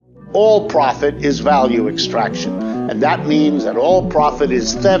all profit is value extraction. And that means that all profit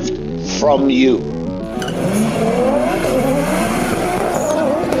is theft from you.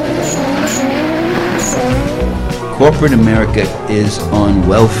 Corporate America is on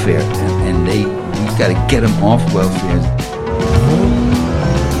welfare, and we've got to get them off welfare.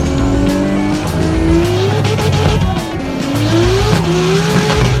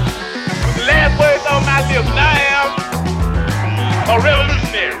 Last words on my lips. I am a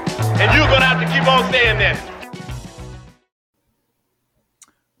revolutionary, and you're gonna have to keep on saying that.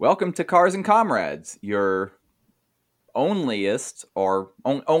 Welcome to Cars and Comrades, your onlyest or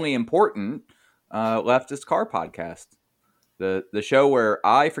only important leftist car podcast. The show where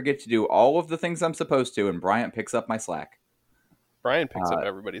I forget to do all of the things I'm supposed to, and Bryant picks up my slack. Brian picks up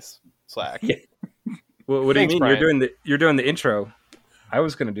everybody's slack. Yeah. What Thanks, do you mean? Brian. You're doing the intro. I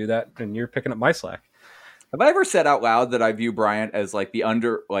was going to do that, and you're picking up my slack. Have I ever said out loud that I view Bryant as like the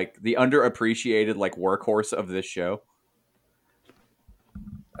underappreciated like workhorse of this show?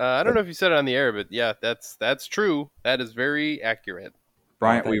 I don't know if you said it on the air, but yeah, that's true. That is very accurate.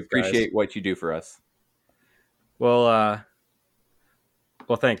 Bryant, we thanks, appreciate guys. what you do for us. Well,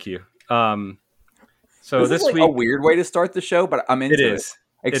 thank you. So This is like week, a weird way to start the show, but I'm into it. it is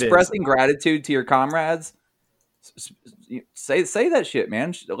Expressing gratitude to your comrades. Say that shit,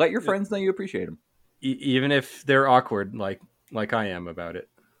 man. Let your friends know you appreciate them. Even if they're awkward, like I am about it.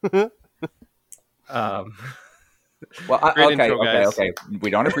 Well, Great intro, guys. okay. We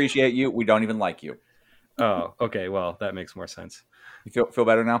don't appreciate you. We don't even like you. Oh, okay. Well, that makes more sense. You feel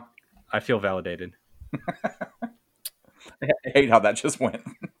better now? I feel validated. I hate how that just went.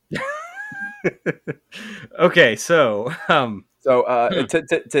 Okay, so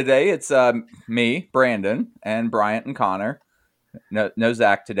today it's me, Brandon, and Bryant and Connor. No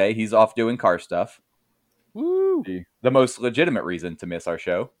Zach today. He's off doing car stuff. Woo! The most legitimate reason to miss our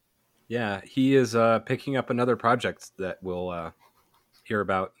show. yeah, he is picking up another project that we'll hear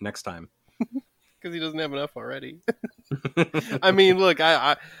about next time. Because he doesn't have enough already. I mean, look,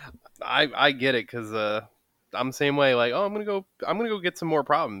 I get it because I'm the same way. Like, I'm gonna go get some more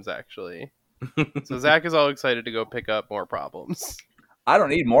problems actually. So Zach is all excited to go pick up more problems. I don't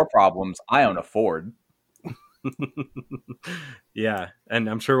need more problems. I own a Ford. Yeah, and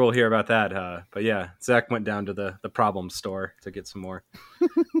I'm sure we'll hear about that. But yeah, Zach went down to the problem store to get some more.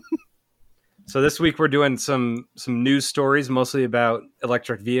 So this week we're doing some news stories, mostly about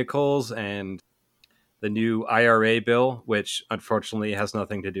electric vehicles and the new IRA bill, which unfortunately has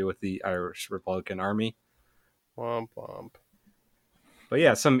nothing to do with the Irish Republican Army. Womp womp. But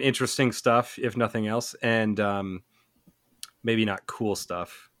yeah, some interesting stuff, if nothing else, and maybe not cool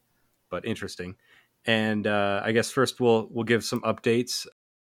stuff, but interesting. And I guess first we'll give some updates.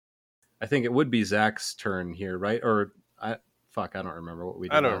 I think it would be Zach's turn here, right? Or I don't remember what we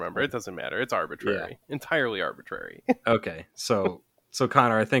did. I don't remember. It doesn't matter. It's arbitrary. Yeah. Entirely arbitrary. Okay. So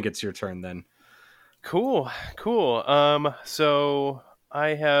Connor, I think it's your turn then. Cool. So I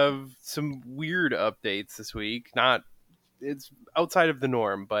have some weird updates this week. It's outside of the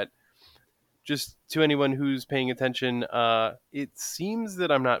norm, but just to anyone who's paying attention, it seems that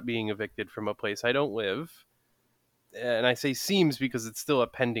I'm not being evicted from a place I don't live. And I say seems because it's still a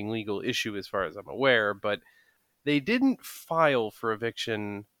pending legal issue as far as I'm aware, but they didn't file for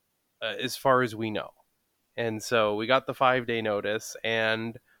eviction as far as we know. And so we got the 5-day notice,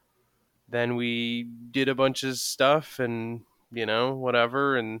 and then we did a bunch of stuff and,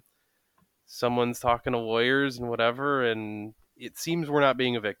 whatever, and someone's talking to lawyers and whatever, and it seems we're not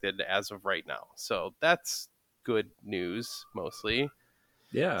being evicted as of right now. So that's good news, mostly.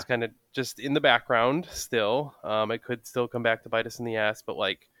 Yeah. It's kind of just in the background still. It could still come back to bite us in the ass, but,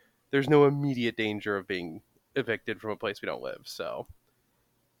 there's no immediate danger of being evicted from a place we don't live. So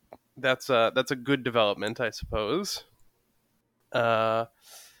that's a good development, I suppose. The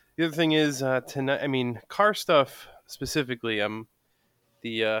other thing is tonight, car stuff specifically, I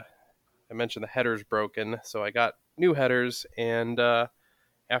mentioned the header's broken, so I got new headers, and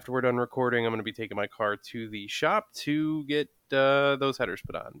after we're done recording, I'm going to be taking my car to the shop to get those headers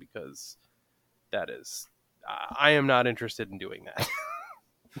put on, because I am not interested in doing that.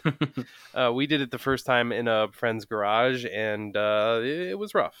 We did it the first time in a friend's garage, and it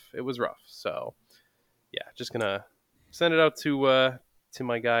was rough. So yeah, just going to send it out to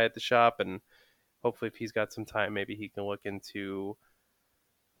my guy at the shop, and hopefully if he's got some time, maybe he can look into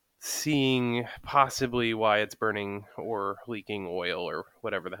seeing possibly why it's burning or leaking oil or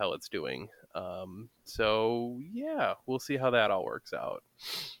whatever the hell it's doing. So yeah, we'll see how that all works out.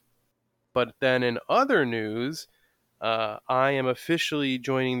 But then in other news, I am officially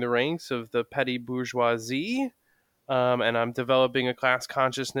joining the ranks of the petty bourgeoisie. And I'm developing a class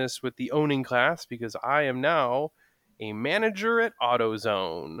consciousness with the owning class because I am now a manager at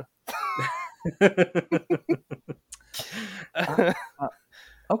AutoZone.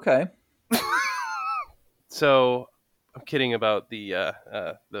 Okay. So I'm kidding about the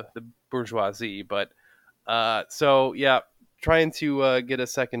bourgeoisie, but so yeah, trying to get a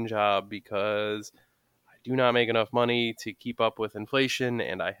second job because I do not make enough money to keep up with inflation,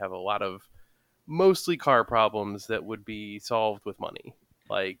 and I have a lot of mostly car problems that would be solved with money.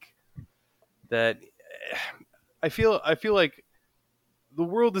 Like that, I feel like the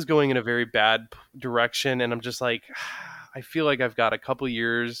world is going in a very bad direction, and I'm just like, I feel like I've got a couple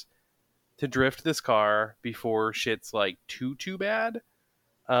years to drift this car before shit's like too bad.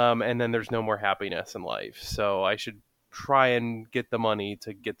 And then there's no more happiness in life. So I should try and get the money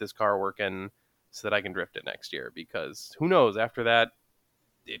to get this car working so that I can drift it next year, because who knows, after that,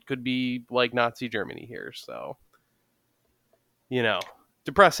 it could be like Nazi Germany here. So,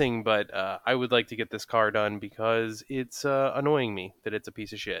 depressing, but I would like to get this car done because it's annoying me that it's a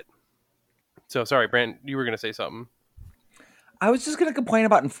piece of shit. So sorry, Brent, you were going to say something. I was just gonna complain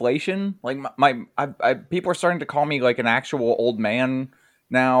about inflation. Like people are starting to call me like an actual old man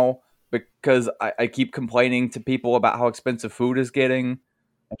now because I keep complaining to people about how expensive food is getting.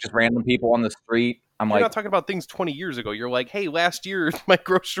 Like just random people on the street. You're not talking about things 20 years ago. You're like, hey, last year my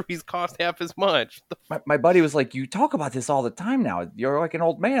groceries cost half as much. My buddy was like, you talk about this all the time now. You're like an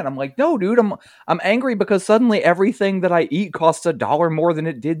old man. I'm like, no, dude. I'm angry because suddenly everything that I eat costs $1 more than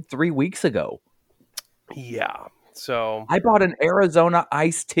it did 3 weeks ago. Yeah. So I bought an Arizona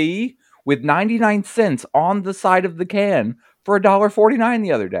iced tea with 99 cents on the side of the can for $1.49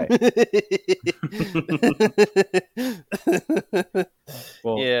 the other day.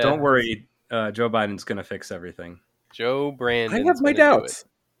 Well, yeah. Don't worry. Joe Biden's going to fix everything. Joe Brandon. I have my doubts.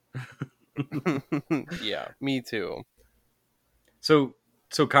 Yeah, me too. So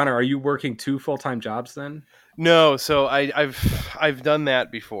Connor, are you working 2 full-time jobs then? No, so I've done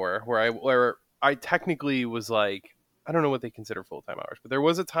that before where I technically was like, I don't know what they consider full-time hours, but there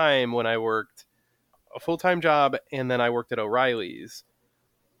was a time when I worked a full-time job and then I worked at O'Reilly's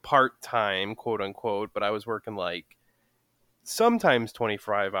part-time, quote unquote, but I was working like sometimes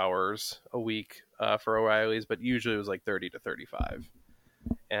 25 hours a week for O'Reilly's, but usually it was like 30 to 35.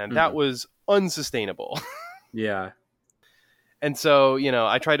 And that was unsustainable. Yeah. And so,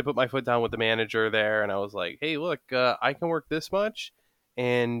 I tried to put my foot down with the manager there, and I was like, hey, look, I can work this much,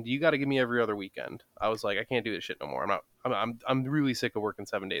 and you got to give me every other weekend. I was like, I can't do this shit no more. I'm really sick of working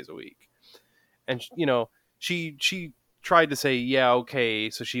 7 days a week. And, she tried to say, yeah, okay.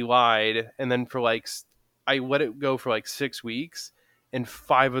 So she lied. And then I let it go for like 6 weeks, and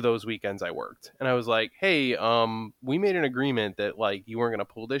 5 of those weekends I worked. And I was like, hey, we made an agreement that like you weren't going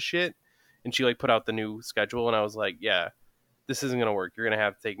to pull this shit. And she like put out the new schedule, and I was like, yeah, this isn't going to work. You're going to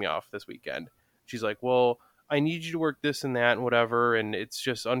have to take me off this weekend. She's like, well, I need you to work this and that and whatever. And it's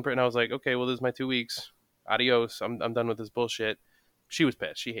just and I was like, okay, well, this is my 2 weeks. Adios. I'm done with this bullshit. She was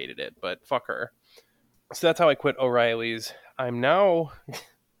pissed. She hated it, but fuck her. So that's how I quit O'Reilly's. I'm now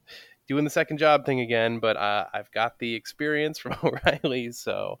doing the second job thing again, but I've got the experience from O'Reilly's.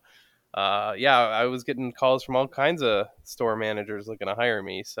 So, yeah, I was getting calls from all kinds of store managers looking to hire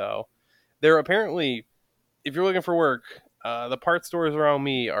me. So they're apparently, if you're looking for work, the parts stores around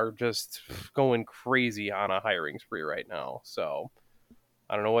me are just going crazy on a hiring spree right now. So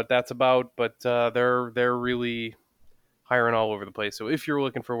I don't know what that's about, but they're really hiring all over the place. So if you're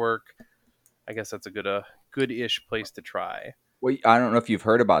looking for work, I guess that's a good-ish place to try. Well, I don't know if you've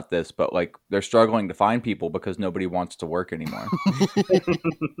heard about this, but like they're struggling to find people because nobody wants to work anymore.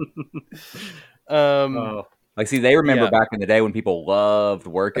 Like, see, they remember back in the day when people loved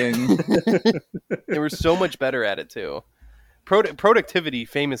working. They were so much better at it too. Productivity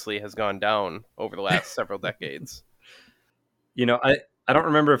famously has gone down over the last several decades. I don't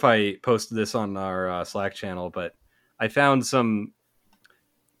remember if I posted this on our Slack channel, but I found some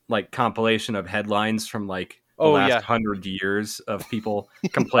like compilation of headlines from like the last 100 years of people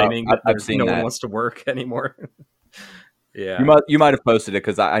complaining that no one wants to work anymore. Yeah, you might have posted it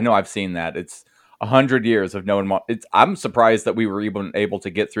because I know I've seen that. It's 100 years of no one. I'm surprised that we were even able to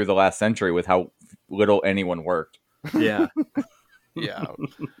get through the last century with how little anyone worked. Yeah. Yeah.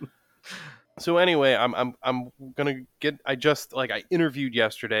 So anyway, I'm gonna get. I interviewed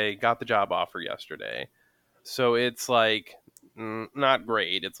yesterday, got the job offer yesterday. So it's like not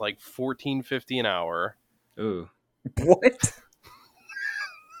great. It's like $14.50 an hour. Ooh. What?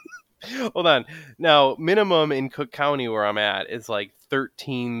 Hold on. Now, minimum in Cook County where I'm at is like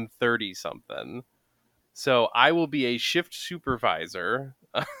 $13.30 something. So I will be a shift supervisor.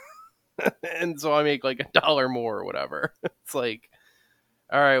 and so I make like $1 more or whatever. It's like,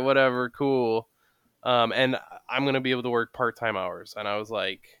 all right, whatever, cool. And I'm going to be able to work part-time hours. And I was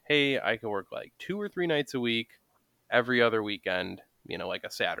like, hey, I could work like 2 or 3 nights a week, every other weekend, like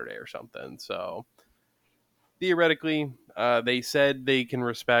a Saturday or something. So theoretically, they said they can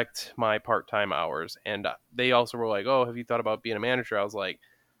respect my part-time hours. And they also were like, oh, have you thought about being a manager? I was like,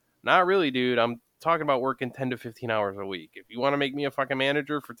 not really, dude. I'm talking about working 10 to 15 hours a week. If you want to make me a fucking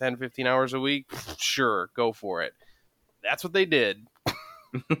manager for 10, 15 hours a week, sure, go for it. That's what they did.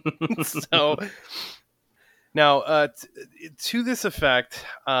 So now, to this effect,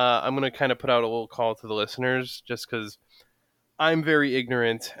 I'm going to kind of put out a little call to the listeners, just because I'm very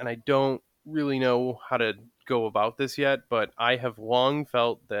ignorant and I don't really know how to go about this yet. But I have long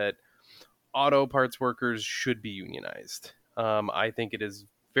felt that auto parts workers should be unionized. I think it is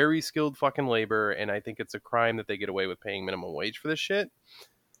very skilled fucking labor, and I think it's a crime that they get away with paying minimum wage for this shit.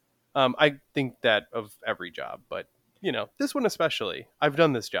 I think that of every job, but this one especially. I've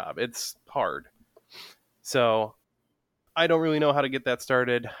done this job. It's hard. So I don't really know how to get that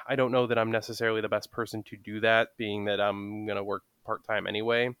started. I don't know that I'm necessarily the best person to do that, being that I'm going to work part-time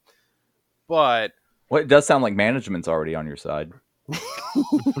anyway. But Well, it does sound like management's already on your side.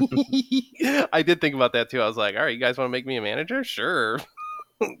 I did think about that too. I was like, all right, you guys want to make me a manager? Sure.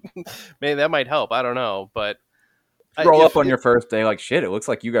 Maybe that might help. I don't know. But Roll up on your first day like, shit, it looks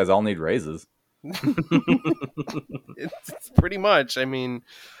like you guys all need raises. It's pretty much. I mean,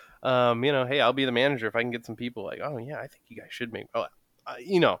 hey, I'll be the manager if I can get some people like, oh yeah, I think you guys should make. Oh,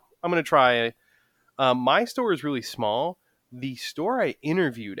 I'm gonna try. My store is really small. The store I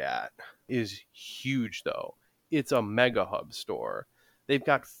interviewed at is huge, though. It's a mega hub store. They've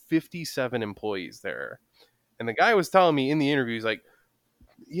got 57 employees there, and the guy was telling me in the interview, he's like,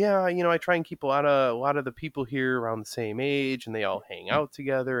 yeah, I try and keep a lot of the people here around the same age, and they all hang out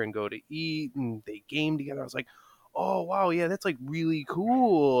together and go to eat and they game together. I was like, oh wow, yeah, that's like really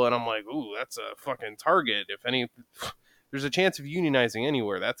cool. And I'm like, ooh, that's a fucking target. If there's a chance of unionizing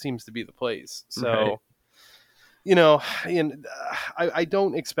anywhere, that seems to be the place. So, and I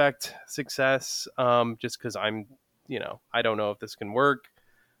don't expect success, just because I'm, I don't know if this can work,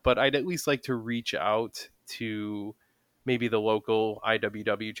 but I'd at least like to reach out to maybe the local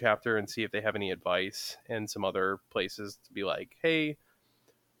IWW chapter and see if they have any advice, and some other places to be like, hey,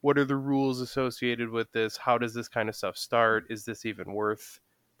 what are the rules associated with this? How does this kind of stuff start? Is this even worth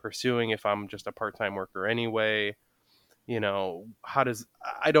pursuing if I'm just a part-time worker anyway? I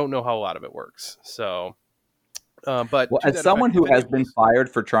don't know how a lot of it works. So, but as someone who has been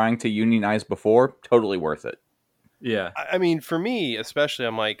fired for trying to unionize before, totally worth it. Yeah. I mean, for me, especially,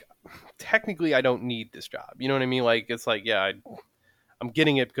 I'm like, technically I don't need this job. You know what I mean? Like, it's like, yeah, I'm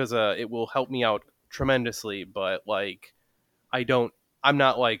getting it because it will help me out tremendously, but like, I'm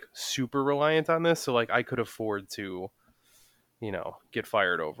not like super reliant on this. So like, I could afford to, get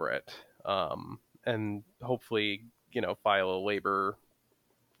fired over it. And hopefully, file a labor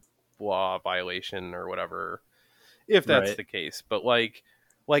law violation or whatever, if that's Right. the case. But like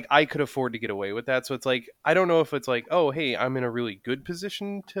I could afford to get away with that. So it's like, I don't know if it's like, oh, hey, I'm in a really good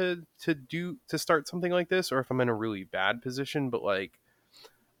position to start something like this, or if I'm in a really bad position. But like,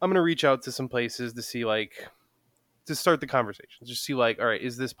 I'm going to reach out to some places to see, like, to start the conversation, just see like, all right,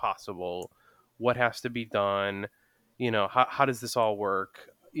 is this possible? What has to be done? How does this all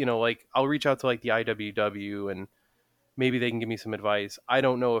work? Like, I'll reach out to like the IWW and maybe they can give me some advice. I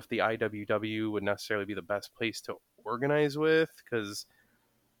don't know if the IWW would necessarily be the best place to organize with, because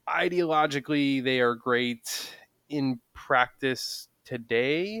ideologically they are great. In practice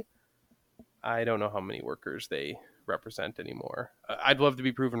today, I don't know how many workers they represent anymore. I'd love to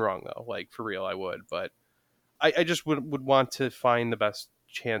be proven wrong, though. Like, for real, I would. But I just would want to find the best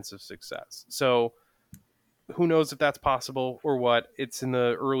chance of success. So who knows if that's possible or what. It's in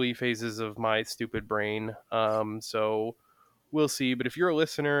the early phases of my stupid brain. So we'll see. But if you're a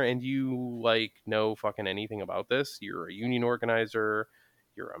listener and you like know fucking anything about this, you're a union organizer,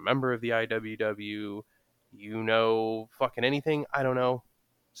 you're a member of the IWW, fucking anything, I don't know,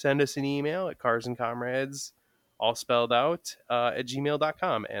 send us an email at carsandcomrades, all spelled out, at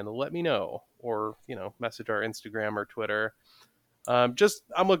gmail.com, and let me know. Or, message our Instagram or Twitter. I'm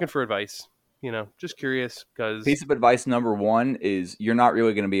looking for advice. Just curious, because Piece of advice number one is you're not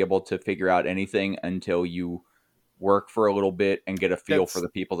really going to be able to figure out anything until you work for a little bit and get a feel for the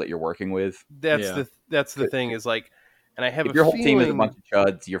people that you're working with. that's the thing, is like, and I have If a your whole feeling team is a bunch of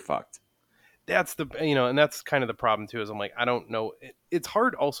chuds, you're fucked. that's the, and that's kind of the problem too, is I'm like, I don't know. It's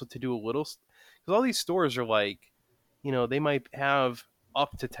hard also to do a little, because all these stores are like, they might have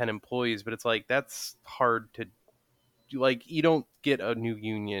up to 10 employees, but it's like, that's hard to do. Like, you don't get a new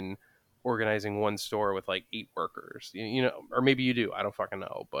union organizing one store with like 8 workers, you know, or maybe you do. I don't fucking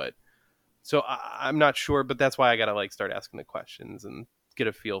know, but so I'm not sure. But that's why I gotta like start asking the questions and get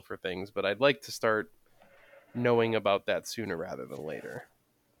a feel for things. But I'd like to start knowing about that sooner rather than later.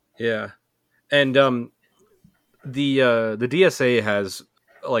 Yeah, and the DSA has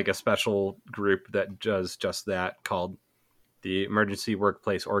like a special group that does just that called the Emergency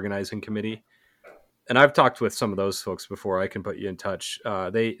Workplace Organizing Committee. And I've talked with some of those folks before. I can put you in touch.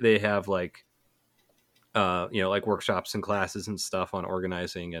 They have like like workshops and classes and stuff on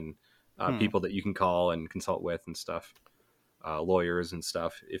organizing, and people that you can call and consult with and stuff. Lawyers and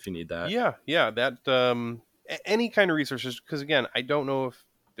stuff if you need that. Yeah, that any kind of resources, because again, I don't know if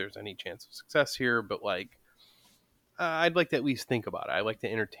there's any chance of success here, but like I'd like to at least think about it. I like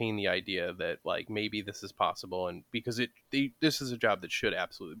to entertain the idea that like maybe this is possible, and because this is a job that should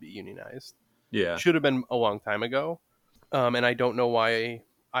absolutely be unionized. Yeah, should have been a long time ago, and I don't know why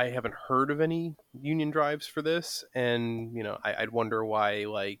I haven't heard of any union drives for this, and you know I'd wonder why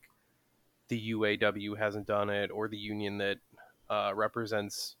like the UAW hasn't done it, or the union that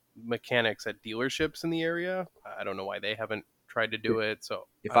represents mechanics at dealerships in the area. I don't know why they haven't tried to do it. So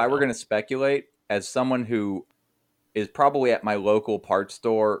if I were going to speculate, as someone who is probably at my local parts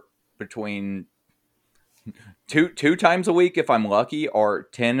store between two times a week if I'm lucky, or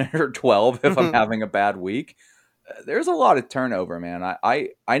 10 or 12 if I'm having a bad week, there's a lot of turnover, man. I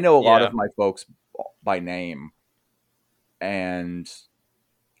know a lot of my folks by name, and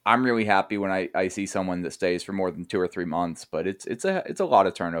I'm really happy when I see someone that stays for more than 2 or 3 months, but it's a lot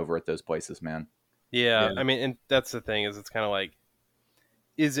of turnover at those places, man. Yeah. I mean, and that's the thing, is it's kind of like,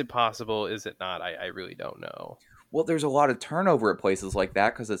 is it possible? Is it not? I really don't know. Well, there's a lot of turnover at places like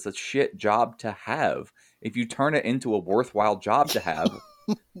that because it's a shit job to have. If you turn it into a worthwhile job to have,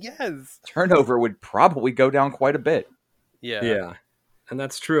 yes, turnover would probably go down quite a bit. Yeah. And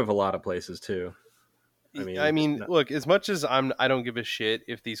that's true of a lot of places too. I mean, look, as much as I don't give a shit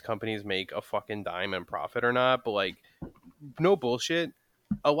if these companies make a fucking dime in profit or not, but like, no bullshit,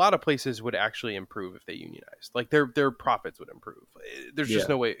 a lot of places would actually improve if they unionized. Like their profits would improve. There's just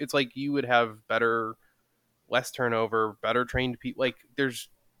no way. It's like you would have less turnover, better trained people. Like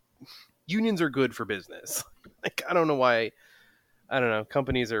unions are good for business. Like I don't know why. I don't know.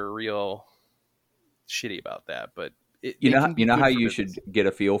 Companies are real shitty about that, but you know how you should get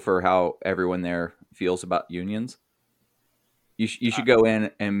a feel for how everyone there feels about unions. You should go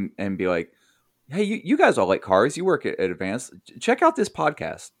in and be like, hey, you guys all like cars. You work at Advance. Check out this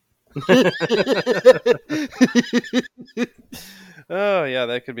podcast. Oh yeah,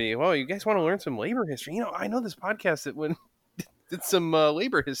 that could be. Well, you guys want to learn some labor history? You know, I know this podcast that when did some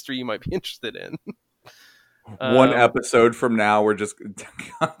labor history you might be interested in. One episode from now, we're just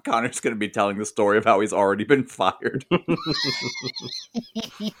Connor's going to be telling the story of how he's already been fired.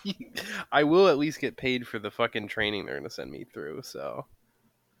 I will at least get paid for the fucking training they're going to send me through. So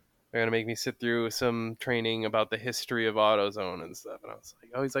they're going to make me sit through some training about the history of AutoZone and stuff. And I was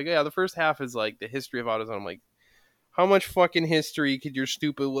like, oh, he's like, yeah, the first half is like the history of AutoZone. I'm like, how much fucking history could your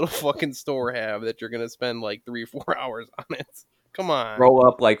stupid little fucking store have that you're going to spend like 3 or 4 hours on it? Come on. Roll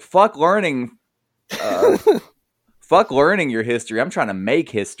up like, fuck learning. Fuck learning your history. I'm trying to make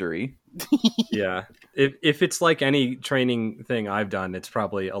history. Yeah. If it's like any training thing I've done, it's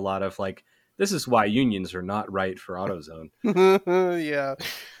probably a lot of like, this is why unions are not right for AutoZone. Yeah.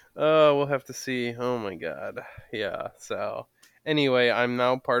 We'll have to see. Oh my God. Yeah. So anyway, I'm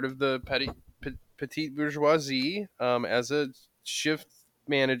now part of the petite bourgeoisie as a shift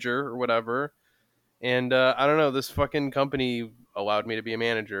manager or whatever. And I don't know, this fucking company allowed me to be a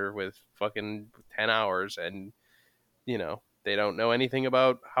manager with fucking 10 hours, and you know, they don't know anything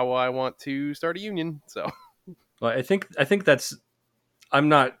about how I want to start a union. So well, I think that's, I'm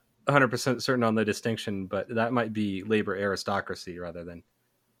not 100% certain on the distinction, but that might be labor aristocracy rather than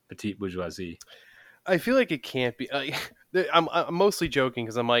petite bourgeoisie. I feel like it can't be. I'm mostly joking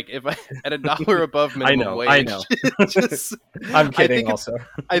because I'm like, if I at $1 above minimum wage, I know. I'm kidding.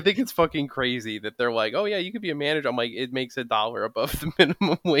 I think it's fucking crazy that they're like, oh yeah, you could be a manager. I'm like, it makes $1 above the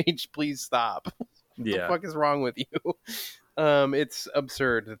minimum wage. Please stop. What the fuck is wrong with you? It's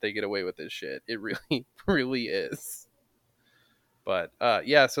absurd that they get away with this shit. It really, really is. But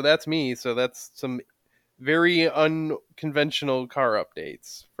yeah, so that's me. So that's some very unconventional car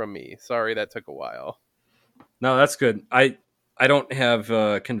updates from me. Sorry that took a while. No, that's good. I don't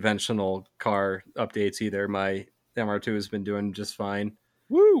have conventional car updates either. My MR2 has been doing just fine.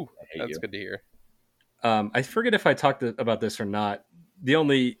 Woo! That's good to hear. I forget if I talked about this or not. The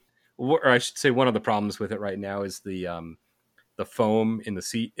only, or I should say one of the problems with it right now is the foam in the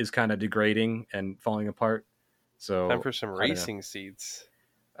seat is kind of degrading and falling apart. So time for some racing seats.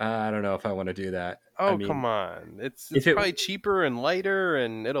 I don't know if I want to do that. Oh, I mean, come on. It's if it- probably cheaper and lighter,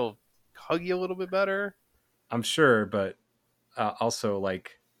 and it'll hug you a little bit better. I'm sure, but also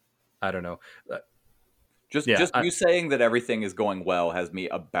like, I don't know. Just Yeah, just you saying that everything is going well has me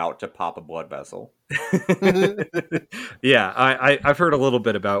about to pop a blood vessel. Yeah, I've heard a little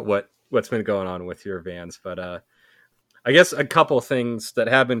bit about what's been going on with your vans, but I guess a couple things that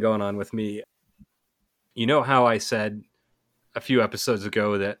have been going on with me. You know how I said a few episodes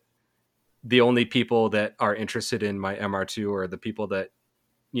ago that the only people that are interested in my MR2 are the people that,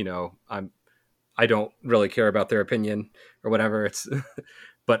 you know, I don't really care about their opinion or whatever. It's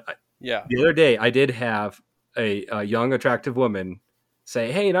but Yeah. the other day I did have a young attractive woman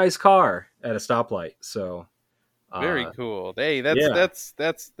say, "Hey, nice car," at a stoplight. So Very cool. Hey, yeah.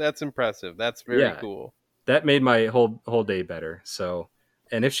 that's impressive. That's very Yeah. cool. That made my whole day better. So,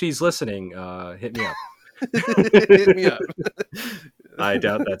 and if she's listening, hit me up. Hit me up. I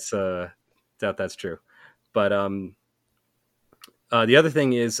doubt that's true. But the other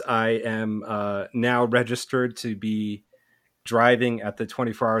thing is I am now registered to be driving at the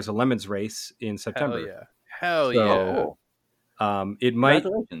 24 Hours of Lemons race in September. Hell yeah. Hell So, yeah. It might,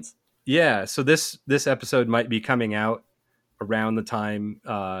 Congratulations. yeah. So this episode might be coming out around the time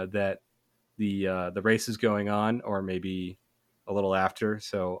that the race is going on, or maybe a little after.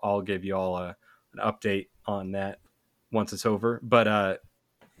 So I'll give you all an update on that once it's over. But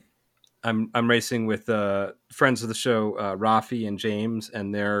I'm racing with friends of the show, Rafi and James,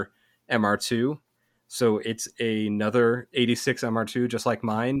 and their MR2. So it's another 86 MR2, just like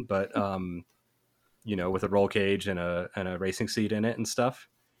mine, but you know, with a roll cage and a racing seat in it and stuff.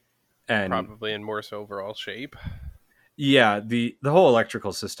 And Probably in worse overall shape. yeah, the whole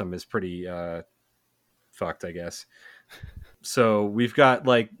electrical system is pretty fucked, I guess. So we've got,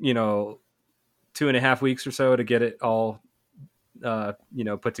 like, you know, 2.5 weeks or so to get it all you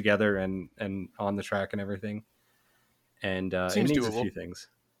know, put together and on the track and everything. And it Seems needs doable. a few things.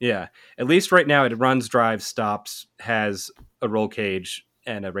 Yeah, at least right now it runs, drives, stops, has a roll cage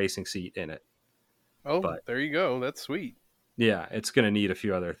and a racing seat in it. Oh, But- there you go. That's sweet. Yeah, it's going to need a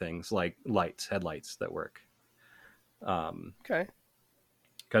few other things like headlights that work. Okay.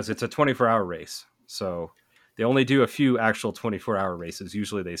 Because it's a 24-hour race. So they only do a few actual 24-hour races.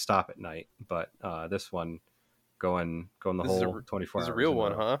 Usually they stop at night, but this one going the This is whole 24 This is hours. a real in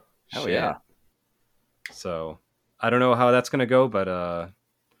one, row. huh? Hell Shit. yeah. So I don't know how that's going to go, but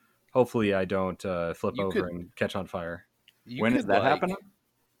hopefully I don't flip You over could- and catch on fire. You When could, is that like- happening?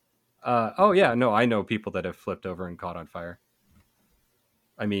 Oh yeah, no, I know people that have flipped over and caught on fire.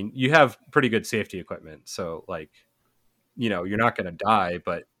 I mean, you have pretty good safety equipment, so, like, you know, you're not going to die,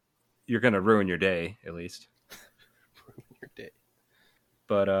 but you're going to ruin your day at least. Your day.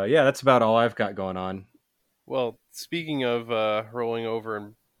 But yeah, that's about all I've got going on. Well, speaking of rolling over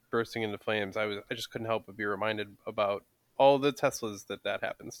and bursting into flames, I just couldn't help but be reminded about all the Teslas that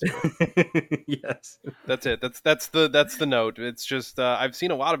happens to. Yes. That's it. That's the note. It's just I've seen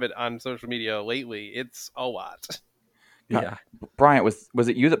a lot of it on social media lately. It's a lot. Yeah. Bryant, was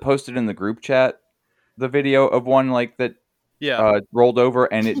it you that posted in the group chat the video of one like that Yeah. rolled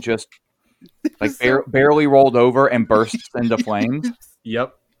over and it just like So- barely rolled over and bursts into flames?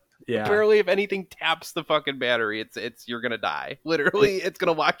 Yep. Yeah. Barely, if anything taps the fucking battery, it's you're gonna die. Literally, it's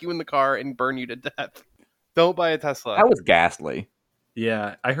gonna lock you in the car and burn you to death. Don't buy a Tesla. That was ghastly.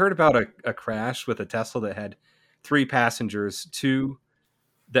 Yeah. I heard about a crash with a Tesla that had 3 passengers, 2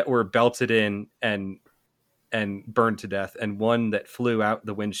 that were belted in and burned to death, and 1 that flew out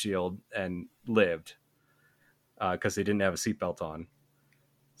the windshield and lived because they didn't have a seatbelt on.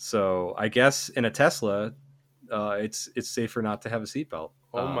 So I guess in a Tesla, it's safer not to have a seatbelt.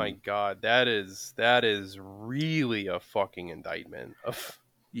 Oh my god, that is really a fucking indictment of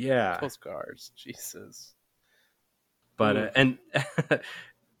Yeah. those cars. Jesus. But and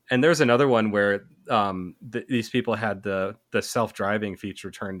and there's another one where these people had the self-driving feature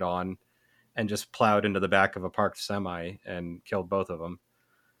turned on and just plowed into the back of a parked semi and killed both of them.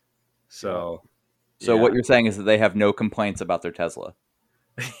 So So yeah. what you're saying is that they have no complaints about their Tesla.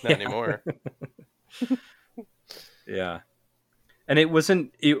 Not anymore. Yeah. And it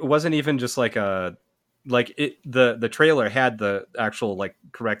wasn't even just like the trailer had the actual, like,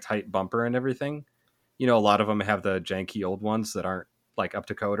 correct height bumper and everything. You know, a lot of them have the janky old ones that aren't, like, up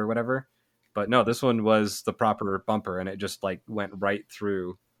to code or whatever. But no, this one was the proper bumper, and it just, like, went right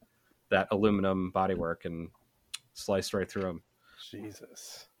through that aluminum bodywork and sliced right through them.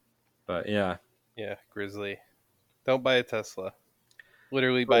 Jesus. But yeah, Yeah, Grizzly. Don't buy a Tesla.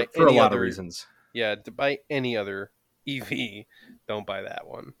 Literally buy for a any lot other of reasons. Yeah, to buy any other EV, don't buy that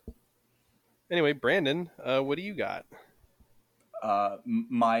one. Anyway, Brandon, what do you got?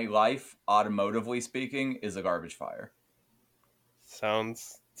 My life, automotively speaking, is a garbage fire.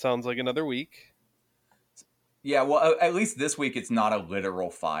 Sounds like another week. Yeah, well, at least this week it's not a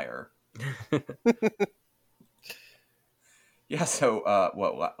literal fire. Yeah, so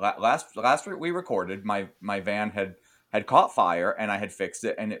last week we recorded, my van had caught fire, and I had fixed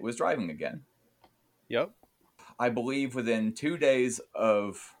it, and it was driving again. Yep. I believe within 2 days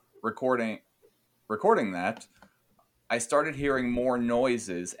of recording that, I started hearing more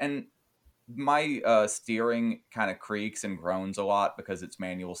noises, and my steering kind of creaks and groans a lot because it's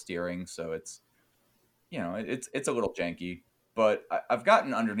manual steering, so it's a little janky. But I've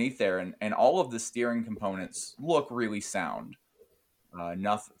gotten underneath there, and all of the steering components look really sound.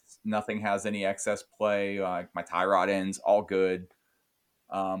 Nothing has any excess play. My tie rod ends, all good.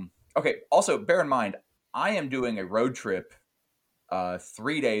 Okay, also, bear in mind, I am doing a road trip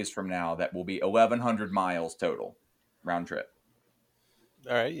 3 days from now that will be 1,100 miles total, round trip.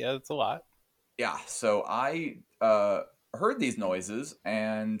 All right, yeah, that's a lot. Yeah, so I heard these noises,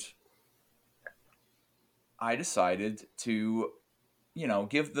 and I decided to,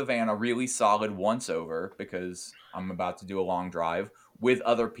 give the van a really solid once-over because I'm about to do a long drive with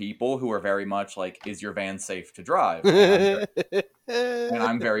other people who are very much like, is your van safe to drive? And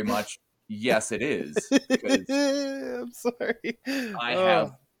I'm very much, yes, it is. Because I'm sorry.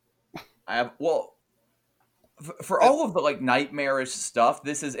 I have, well, for all of the like nightmarish stuff,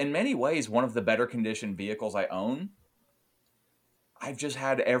 this is in many ways one of the better conditioned vehicles I own. I've just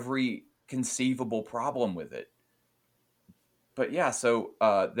had every conceivable problem with it. But yeah, so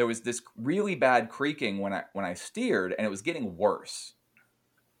there was this really bad creaking when I steered, and it was getting worse.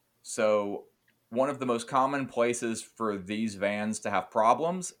 So one of the most common places for these vans to have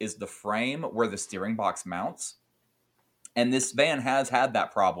problems is the frame where the steering box mounts. And this van has had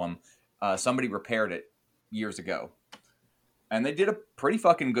that problem. Somebody repaired it years ago. And they did a pretty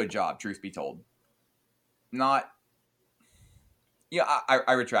fucking good job, truth be told. I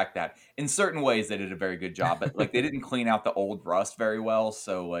retract that. In certain ways, they did a very good job, but like they didn't clean out the old rust very well,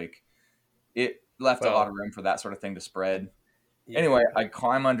 so like it left a lot of room for that sort of thing to spread. Yeah. Anyway, I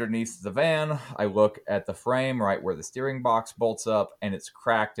climb underneath the van. I look at the frame right where the steering box bolts up, and it's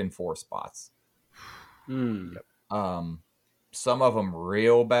cracked in 4 spots. Some of them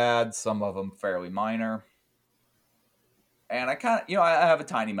real bad, some of them fairly minor. And I kind of, I have a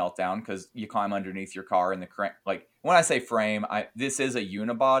tiny meltdown because you climb underneath your car and like when I say frame, this is a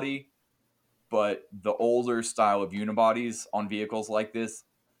unibody, but the older style of unibodies on vehicles like this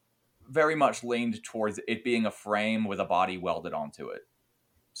very much leaned towards it being a frame with a body welded onto it.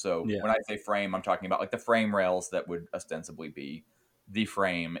 So when I say frame, I'm talking about like the frame rails that would ostensibly be the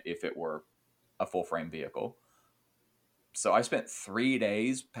frame if it were a full frame vehicle. So I spent 3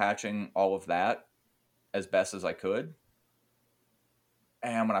 days patching all of that as best as I could.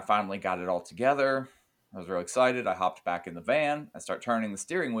 And when I finally got it all together, I was really excited. I hopped back in the van. I start turning the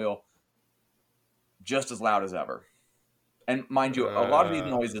steering wheel just as loud as ever. And mind you, a lot of these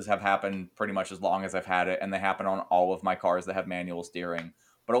noises have happened pretty much as long as I've had it, and they happen on all of my cars that have manual steering.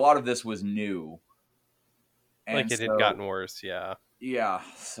 But a lot of this was new. And like it had gotten worse, yeah. Yeah,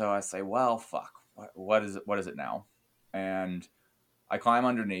 so I say, well, fuck. What is it now? And I climb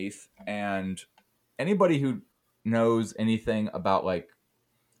underneath, and anybody who knows anything about like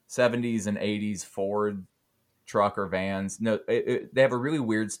 70s and 80s Ford truck or vans, they have a really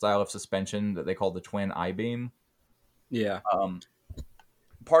weird style of suspension that they call the twin I-beam. Yeah.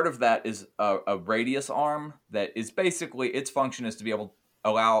 Part of that is a radius arm that is basically, its function is to be able to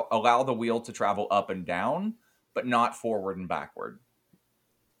allow the wheel to travel up and down, but not forward and backward.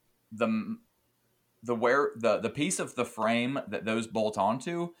 The piece of the frame that those bolt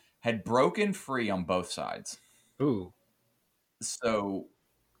onto had broken free on both sides. Ooh. So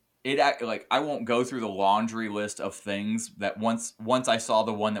I won't go through the laundry list of things that once I saw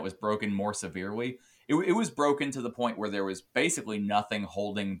the one that was broken more severely, it was broken to the point where there was basically nothing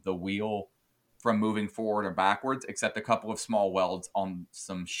holding the wheel from moving forward or backwards except a couple of small welds on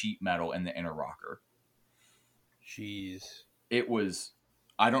some sheet metal in the inner rocker. Jeez. It was,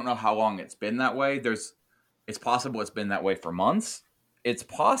 I don't know how long it's been that way. It's possible it's been that way for months. It's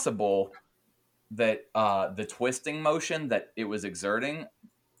possible that the twisting motion that it was exerting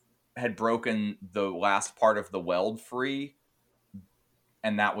had broken the last part of the weld free,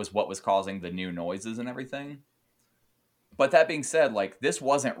 and that was what was causing the new noises and everything. But that being said, like, this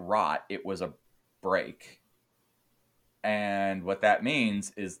wasn't rot, it was a break. And what that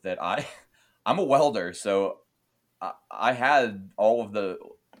means is that I'm a welder, so I had all of the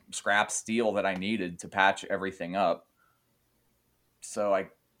scrap steel that I needed to patch everything up. So I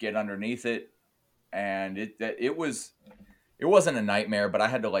get underneath it, and it was it wasn't a nightmare, but I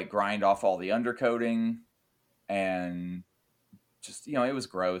had to like grind off all the undercoating and just, it was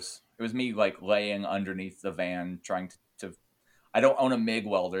gross. It was me like laying underneath the van trying to I don't own a MIG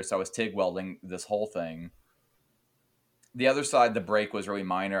welder, so I was TIG welding this whole thing. The other side, the brake was really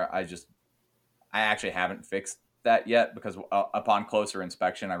minor. I actually haven't fixed that yet because upon closer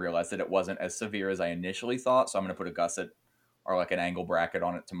inspection, I realized that it wasn't as severe as I initially thought. So I'm going to put a gusset or like an angle bracket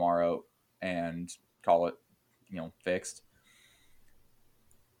on it tomorrow and call it, fixed.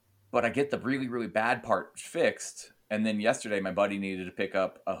 But I get the really, really bad part fixed. And then yesterday, my buddy needed to pick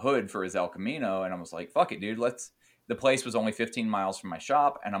up a hood for his El Camino. And I was like, fuck it, dude. The place was only 15 miles from my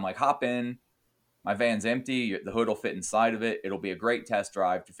shop. And I'm like, hop in. My van's empty. The hood will fit inside of it. It'll be a great test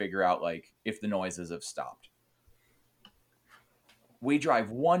drive to figure out like if the noises have stopped. We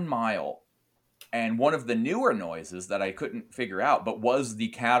drive 1 mile, and one of the newer noises that I couldn't figure out, but was the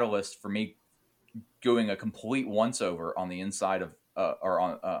catalyst for me doing a complete once-over on the inside of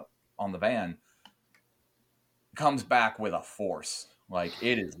on the van, comes back with a force. Like,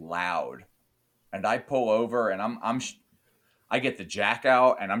 it is loud. And I pull over, and I get the jack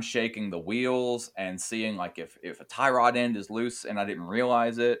out, and I'm shaking the wheels and seeing like if a tie rod end is loose and I didn't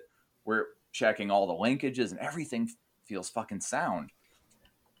realize it. We're checking all the linkages, and everything feels fucking sound.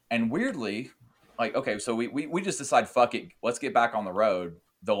 And weirdly, like, okay, so we just decide, fuck it, let's get back on the road.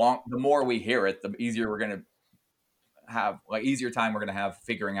 The more we hear it, the easier we're gonna have, like, easier time we're gonna have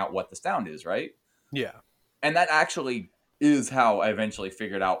figuring out what the sound is, right? Yeah. And that actually is how I eventually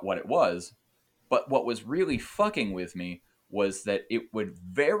figured out what it was. But what was really fucking with me was that it would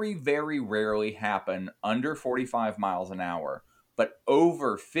very, very rarely happen under 45 miles an hour, but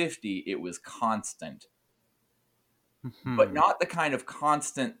over 50, it was constant. But not the kind of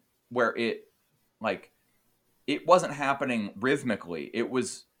constant where it wasn't happening rhythmically.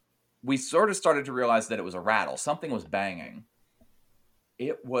 We sort of started to realize that it was a rattle. Something was banging.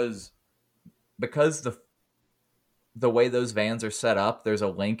 It was because the way those vans are set up, there's a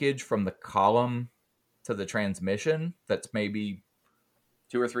linkage from the column to the transmission that's maybe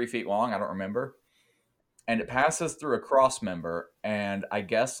 2 or 3 feet long. I don't remember. And it passes through a cross member, and I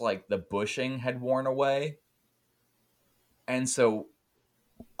guess like the bushing had worn away. And so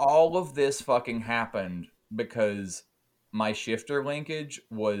all of this fucking happened because my shifter linkage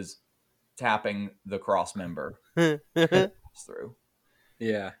was tapping the cross member through.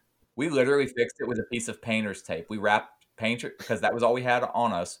 Yeah. We literally fixed it with a piece of painter's tape. We wrapped because that was all we had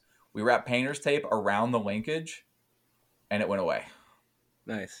on us. We wrapped painter's tape around the linkage, and it went away.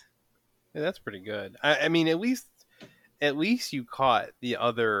 Nice. Yeah, that's pretty good. I mean, at least you caught the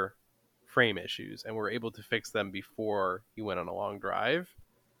other frame issues and were able to fix them before you went on a long drive.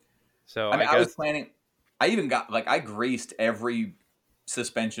 So I was planning. I even got I greased every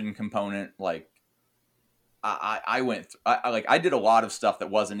suspension component. Like I went. I did a lot of stuff that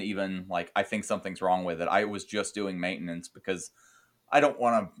wasn't even like I think something's wrong with it. I was just doing maintenance because I don't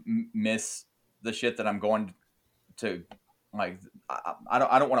want to miss the shit that I'm going to like. I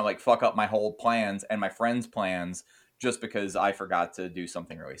don't want to like fuck up my whole plans and my friends' plans just because I forgot to do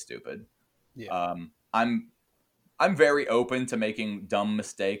something really stupid. Yeah. I'm very open to making dumb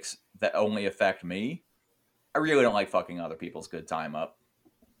mistakes that only affect me. I really don't like fucking other people's good time up.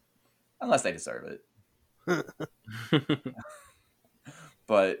 Unless they deserve it.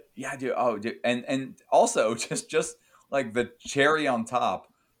 But yeah, dude. And also just like the cherry on top,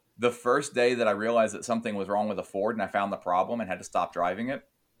 the first day that I realized that something was wrong with a Ford and I found the problem and had to stop driving it,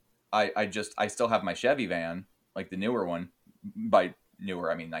 I still have my Chevy van, like the newer one. By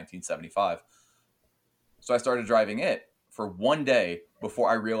newer, I mean 1975. So I started driving it for one day before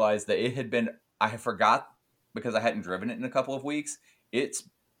I realized that it had been, I forgot because I hadn't driven it in a couple of weeks. It's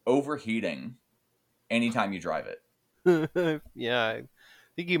overheating anytime you drive it. Yeah, I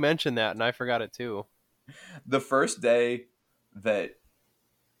think you mentioned that and I forgot it too. The first day that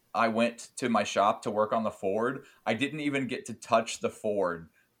I went to my shop to work on the Ford, I didn't even get to touch the Ford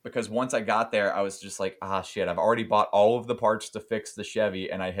because once I got there, I was just like, shit, I've already bought all of the parts to fix the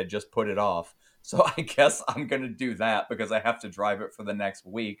Chevy and I had just put it off. So I guess I'm going to do that because I have to drive it for the next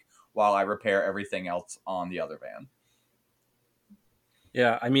week while I repair everything else on the other van.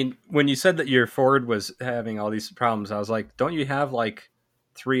 Yeah, I mean, when you said that your Ford was having all these problems, I was like, don't you have like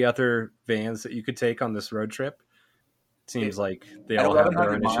 3 other vans that you could take on this road trip? Seems like they all have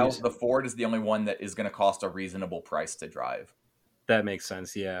their own miles, issues. The Ford is the only one that is going to cost a reasonable price to drive. That makes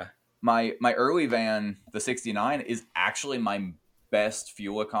sense, yeah. My early van, the 69, is actually my best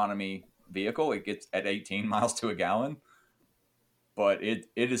fuel economy vehicle. It gets at 18 miles to a gallon. But it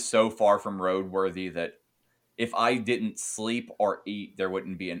is so far from roadworthy that if I didn't sleep or eat, there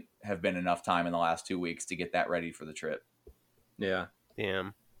wouldn't have been enough time in the last 2 weeks to get that ready for the trip. Yeah.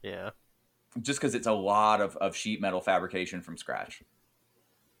 Damn. Yeah. Just because it's a lot of sheet metal fabrication from scratch.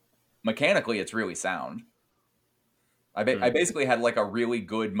 Mechanically, it's really sound. I basically had like a really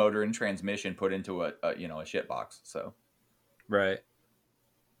good motor and transmission put into a shit box. So Right.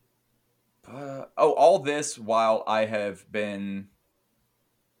 all this while I have been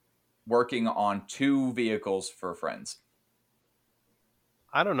working on 2 vehicles for friends.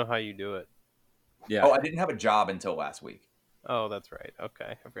 I don't know how you do it. Yeah. Oh, I didn't have a job until last week. Oh, that's right. Okay,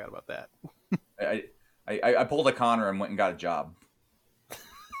 I forgot about that. I pulled a Connor and went and got a job.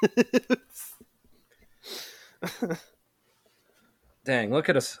 Dang, look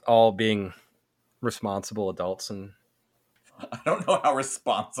at us all being responsible adults, and I don't know how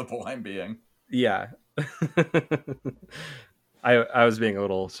responsible I'm being. yeah. I was being a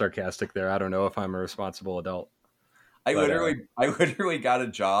little sarcastic there. I don't know if I'm a responsible adult. I But, literally got a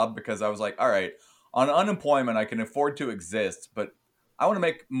job because I was like, all right, on unemployment I can afford to exist, but I want to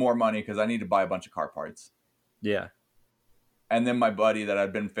make more money because I need to buy a bunch of car parts. Yeah. And then my buddy that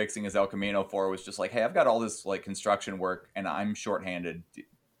I'd been fixing his El Camino for was just like, hey, I've got all this like construction work and I'm shorthanded,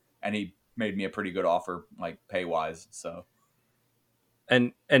 and he made me a pretty good offer, like pay wise. So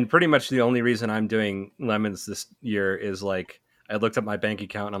And pretty much the only reason I'm doing lemons this year is like I looked at my bank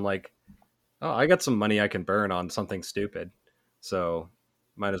account and I'm like, oh, I got some money I can burn on something stupid. So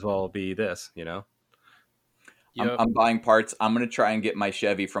might as well be this, you know? Yep. I'm buying parts. I'm going to try and get my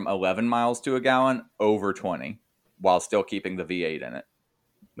Chevy from 11 miles to a gallon over 20 while still keeping the V8 in it.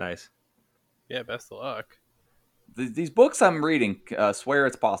 Nice. Yeah, best of luck. These books I'm reading swear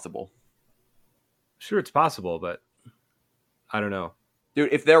it's possible. Sure, it's possible, but I don't know.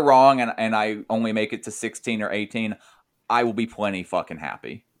 Dude, if they're wrong and I only make it to 16 or 18, I will be plenty fucking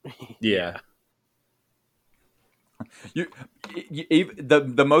happy. Yeah.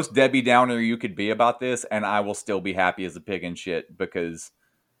 The most Debbie Downer you could be about this, and I will still be happy as a pig in shit, because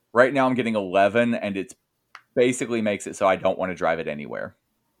right now I'm getting 11, and it's basically makes it so I don't want to drive it anywhere.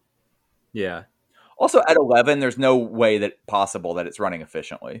 Yeah. Also, at 11, there's no way that possible that it's running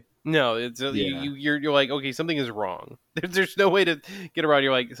efficiently. No, it's Yeah. you're like, okay, something is wrong. There's no way to get around.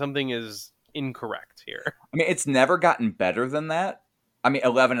 You're like, something is incorrect here. I mean, it's never gotten better than that. I mean,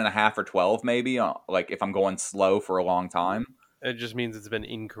 11 and a half or 12 maybe, like if I'm going slow for a long time. It just means it's been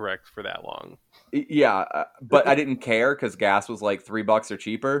incorrect for that long. Yeah, but I didn't care because gas was like $3 or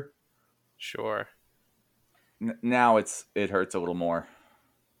cheaper. Sure. Now it hurts a little more.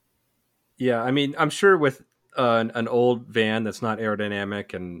 Yeah, I mean, I'm sure with an old van that's not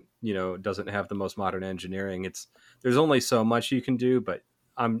aerodynamic and, you know, doesn't have the most modern engineering, there's only so much you can do, but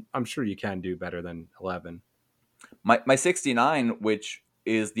I'm sure you can do better than 11. My 69, which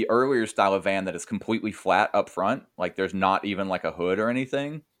is the earlier style of van that is completely flat up front, like there's not even like a hood or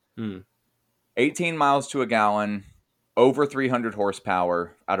anything. 18 miles to a gallon, over 300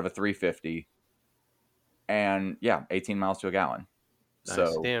 horsepower out of a 350, and yeah, 18 miles to a gallon. Nice.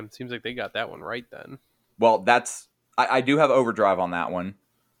 So Damn, seems like they got that one right then. well, I do have overdrive on that one,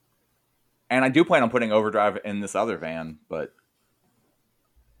 and I do plan on putting overdrive in this other van, but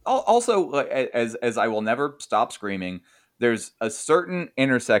also, as I will never stop screaming, there's a certain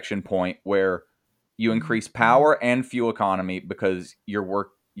intersection point where you increase power and fuel economy because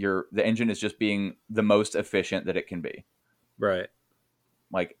the engine is just being the most efficient that it can be. Right.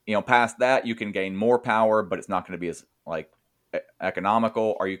 Like, you know, past that you can gain more power, but it's not going to be as like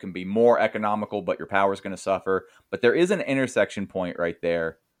economical, or you can be more economical, but your power is going to suffer. But there is an intersection point right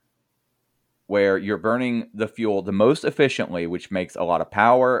there where you're burning the fuel the most efficiently, which makes a lot of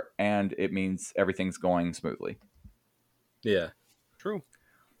power, and it means everything's going smoothly. Yeah. True.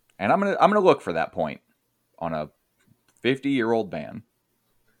 And I'm gonna look for that point on a 50-year-old van.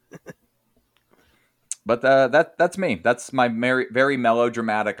 But that's me. That's my very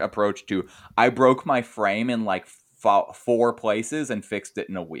melodramatic approach to. I broke my frame in like 4 places and fixed it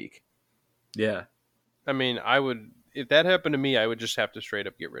in a week. Yeah. I mean, if that happened to me, I would just have to straight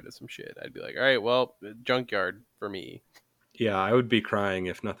up get rid of some shit. I'd be like, all right, well, junkyard for me. Yeah, I would be crying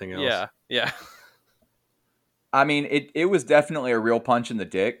if nothing else. Yeah. I mean, it was definitely a real punch in the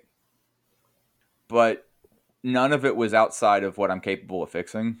dick, but none of it was outside of what I'm capable of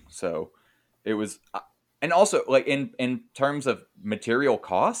fixing. So it was, and also like in terms of material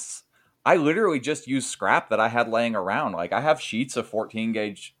costs, I literally just used scrap that I had laying around. Like I have sheets of 14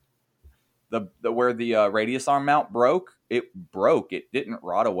 gauge. The where the radius arm mount broke. It didn't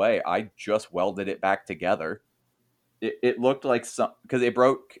rot away. I just welded it back together. It looked like because it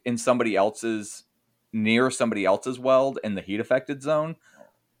broke in near somebody else's weld in the heat affected zone.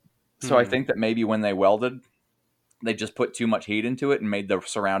 So I think that maybe when they welded, they just put too much heat into it and made the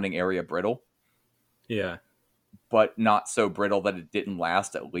surrounding area brittle. Yeah. but not so brittle that it didn't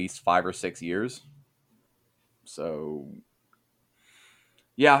last at least 5 or 6 years. So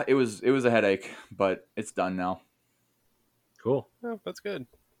yeah, it was a headache, but it's done now. Cool. Oh, that's good.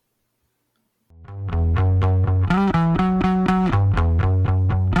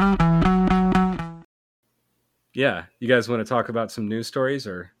 Yeah, you guys want to talk about some news stories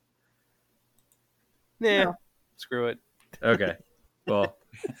or? Nah, No. screw it. Okay, well,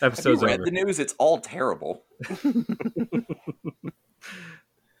 Have you episode's read over. the news? It's all terrible.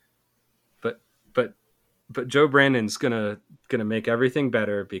 But Joe Brandon's gonna make everything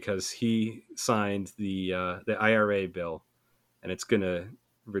better because he signed the IRA bill, and it's gonna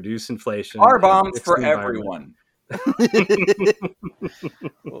reduce inflation. Car and bombs fix for the environment.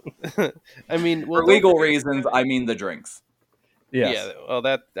 everyone. I mean, well, For legal reasons, I mean the drinks. Yes. Yeah, well,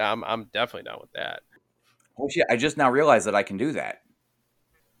 that I'm definitely down with that. Oh shit! I just now realized that I can do that.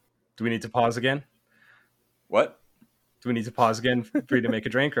 Do we need to pause again? What? Do we need to pause again for you to make a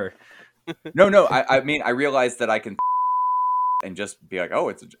drink, or? No. I mean, I realized that I can and just be like, oh,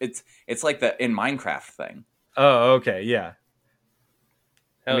 it's like the in Minecraft thing. Oh, okay, yeah.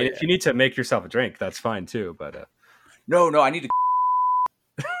 Hell I mean, yeah. if you need to make yourself a drink, that's fine too. But No, I need to.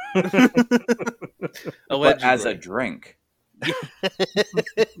 But as a Allegedly. drink.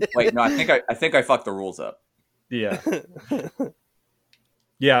 Wait, no, I think I fucked the rules up. yeah,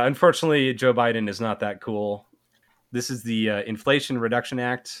 yeah. Unfortunately, Joe Biden is not that cool. This is the Inflation Reduction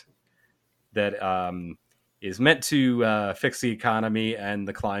Act that is meant to fix the economy and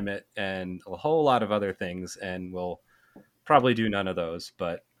the climate and a whole lot of other things, and will probably do none of those.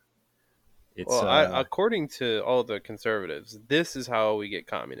 But it's Well, according to all the conservatives, this is how we get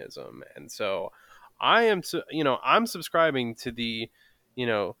communism, and so I'm subscribing to the,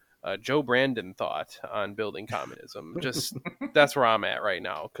 Joe Brandon thought on building communism. Just that's where I'm at right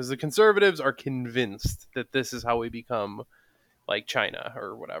now, because the conservatives are convinced that this is how we become like China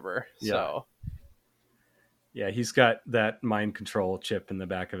or whatever. Yeah. So yeah, he's got that mind control chip in the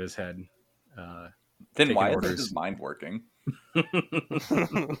back of his head. Then Taking why orders. isn't his mind working?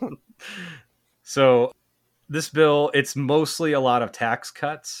 So this bill, it's mostly a lot of tax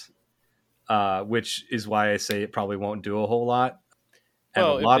cuts, which is why I say it probably won't do a whole lot. And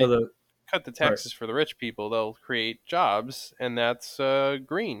Well, a if lot they of the cut the taxes for the rich people, they'll create jobs, and that's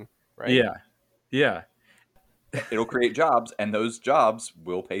green, right? yeah. It'll create jobs, and those jobs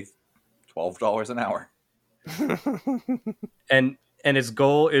will pay $12 an hour. And its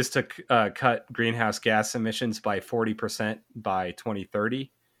goal is to cut greenhouse gas emissions by 40% by 2030,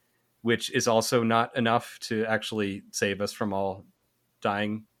 which is also not enough to actually save us from all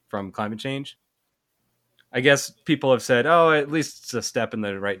dying from climate change. I guess people have said, "Oh, at least it's a step in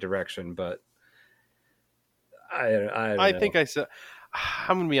the right direction," but I don't know. think I said.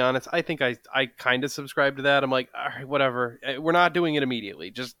 I'm gonna be honest. I think I kind of subscribe to that. I'm like, all right, whatever. We're not doing it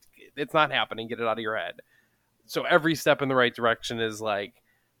immediately. Just it's not happening. Get it out of your head. So every step in the right direction is like,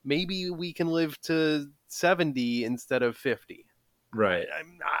 maybe we can live to 70 instead of 50. Right.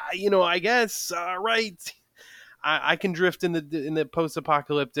 I guess. Right. I can drift in the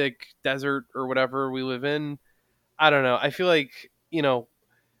post-apocalyptic desert or whatever we live in. I don't know. I feel like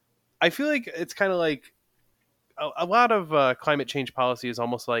it's kind of like a lot of climate change policy is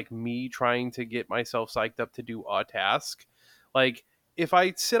almost like me trying to get myself psyched up to do a task. Like if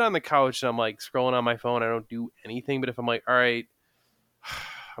I sit on the couch and I'm like scrolling on my phone, I don't do anything. But if I'm like, all right,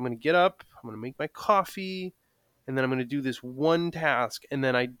 I'm going to get up, I'm going to make my coffee, and then I'm going to do this one task, and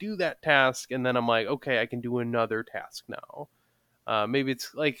then I do that task, and then I'm like, okay, I can do another task now. Maybe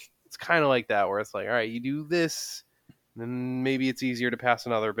it's kind of like that, where it's like, all right, you do this, then maybe it's easier to pass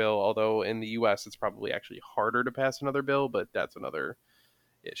another bill. Although in the U.S. it's probably actually harder to pass another bill, but that's another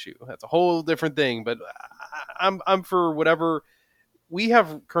issue. That's a whole different thing. But I'm for whatever. We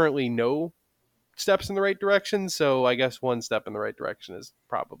have currently no steps in the right direction, so I guess one step in the right direction is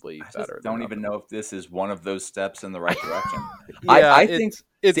probably better. I don't even know if this is one of those steps in the right direction. Yeah, I think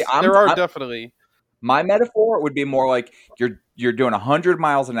it's see, there are definitely. My metaphor would be more like you're doing 100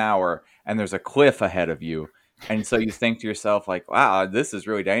 miles an hour and there's a cliff ahead of you, and so you think to yourself like, wow, this is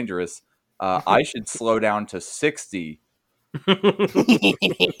really dangerous. I should slow down to 60.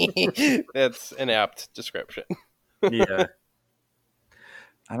 That's an apt description. Yeah.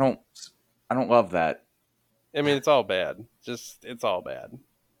 I don't love that. I mean, it's all bad. It's all bad.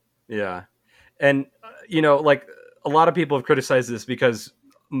 Yeah. And, like a lot of people have criticized this because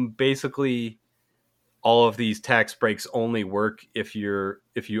basically all of these tax breaks only work if you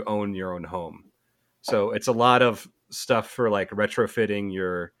own your own home. So it's a lot of stuff for like retrofitting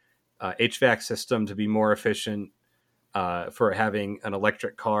your HVAC system to be more efficient, for having an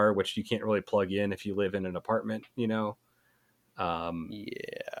electric car, which you can't really plug in if you live in an apartment, Yeah.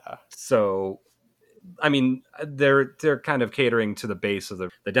 So, I mean, they're kind of catering to the base of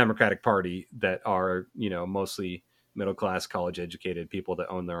the Democratic Party that are, mostly middle class, college educated people that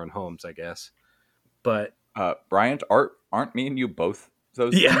own their own homes, I guess. But Bryant, aren't me and you both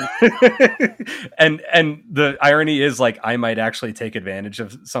those yeah, things? and the irony is, like, I might actually take advantage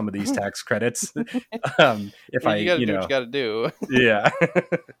of some of these tax credits if You gotta do what you gotta do. yeah.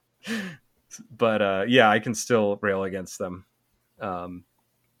 But yeah, I can still rail against them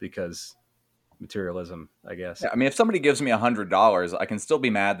because materialism, I guess. Yeah, I mean, if somebody gives me $100, I can still be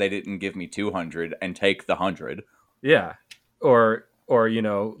mad they didn't give me 200 and take the 100. Yeah, or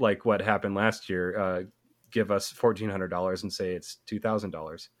like what happened last year. Give us $1,400 and say it's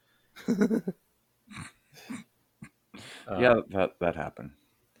 $2,000. Yeah, that happened.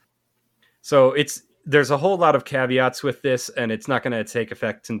 So there's a whole lot of caveats with this, and it's not going to take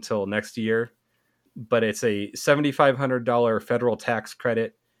effect until next year. But it's a $7,500 federal tax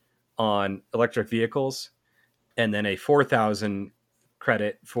credit on electric vehicles, and then a $4,000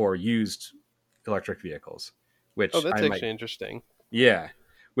 credit for used electric vehicles. Which that's actually interesting. Yeah,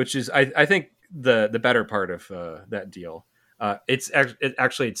 which is I think the better part of that deal. It's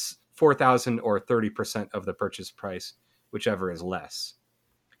 $4,000 or 30% of the purchase price, whichever is less.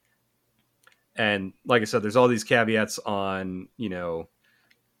 And like I said, there's all these caveats on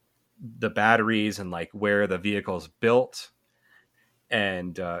the batteries and like where the vehicle's built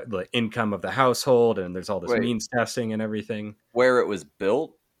and the income of the household, and there's all this means testing and everything. Where it was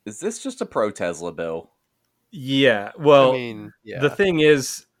built? Is this just a pro Tesla bill? Yeah. Well, I mean, yeah. The thing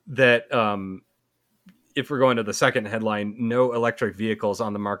is that if we're going to the second headline, no electric vehicles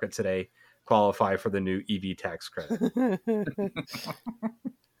on the market today qualify for the new EV tax credit.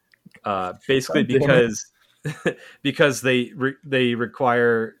 Basically because they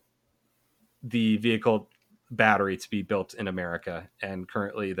require the vehicle battery to be built in America, and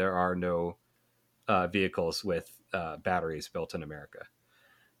currently there are no vehicles with batteries built in America.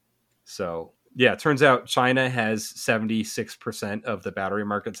 So yeah, it turns out China has 76% of the battery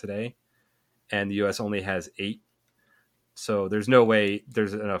market today, and the US only has 8%. So there's no way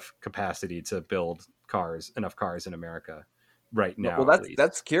there's enough capacity to build enough cars in America right now. Well,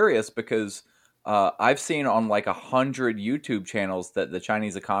 that's curious because I've seen on like 100 YouTube channels that the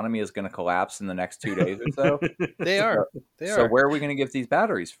Chinese economy is going to collapse in the next 2 days or so. They are. So where are we going to get these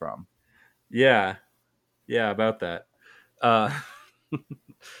batteries from? Yeah, about that. All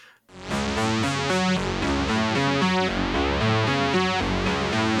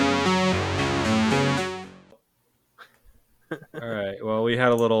right. Well, we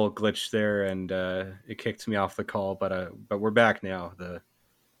had a little glitch there, and it kicked me off the call, but we're back now.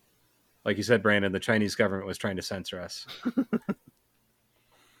 Like you said, Brandon, the Chinese government was trying to censor us.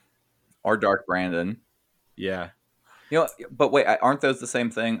 Our Dark Brandon. Yeah. But wait, aren't those the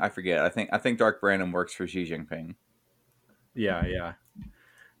same thing? I forget. I think Dark Brandon works for Xi Jinping. Yeah.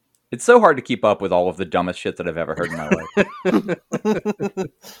 It's so hard to keep up with all of the dumbest shit that I've ever heard in my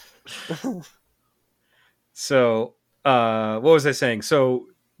life. So, what was I saying? So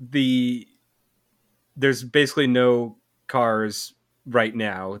there's basically no cars right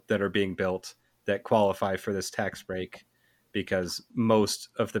now that are being built that qualify for this tax break because most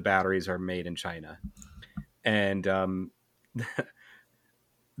of the batteries are made in China. And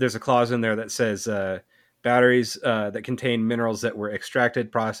there's a clause in there that says batteries that contain minerals that were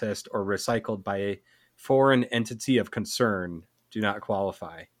extracted, processed, or recycled by a foreign entity of concern do not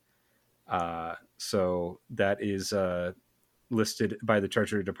qualify. So that is listed by the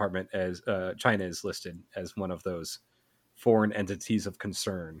Treasury Department as China is listed as one of those foreign entities of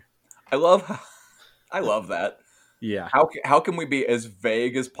concern. I love that. Yeah. How can we be as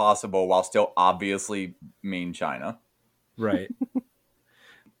vague as possible while still obviously mean China? Right.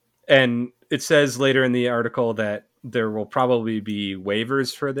 And it says later in the article that there will probably be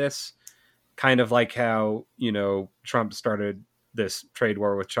waivers for this, kind of like how, Trump started this trade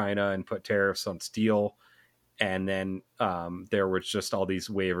war with China and put tariffs on steel. And then there was just all these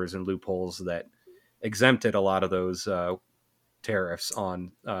waivers and loopholes that exempted a lot of those tariffs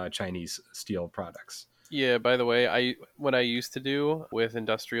on Chinese steel products. Yeah, by the way, what I used to do with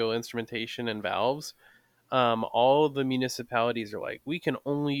industrial instrumentation and valves, all of the municipalities are like, we can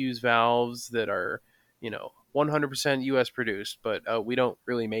only use valves that are, 100% US produced, but we don't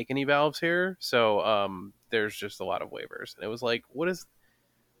really make any valves here. So there's just a lot of waivers. And it was like,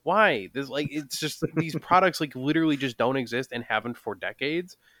 why? It's just these products literally just don't exist and haven't for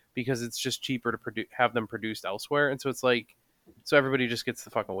decades because it's just cheaper to have them produced elsewhere. And so it's like, So everybody just gets the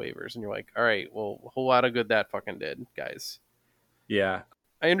fucking waivers, and you're like, all right, well, a whole lot of good that fucking did, guys. Yeah.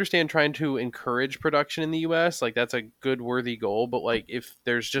 I understand trying to encourage production in the U.S. Like, that's a good, worthy goal. But, like, if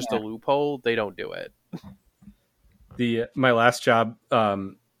there's just a loophole, they don't do it. My last job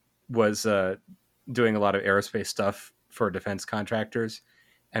was doing a lot of aerospace stuff for defense contractors.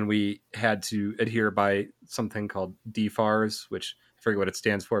 And we had to adhere by something called DFARS, which I forget what it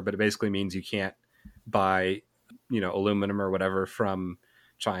stands for, but it basically means you can't buy, aluminum or whatever from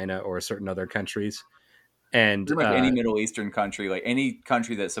China or certain other countries. And pretty much any Middle Eastern country, like any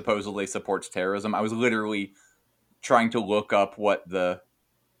country that supposedly supports terrorism. I was literally trying to look up what the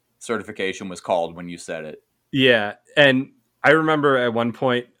certification was called when you said it. Yeah. And I remember at one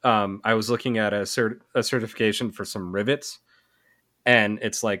point I was looking at a certification for some rivets, and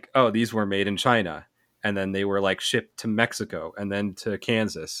it's like, oh, these were made in China. And then they were like shipped to Mexico and then to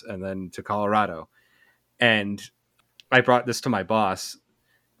Kansas and then to Colorado. And I brought this to my boss,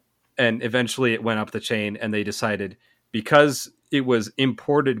 and eventually it went up the chain, and they decided because it was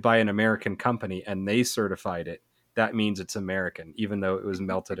imported by an American company and they certified it, that means it's American, even though it was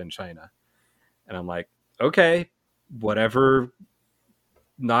melted in China. And I'm like, okay, whatever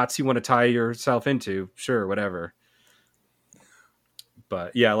knots you want to tie yourself into, sure, whatever.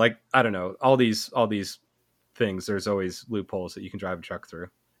 But yeah, like, I don't know, all these things, there's always loopholes that you can drive a truck through.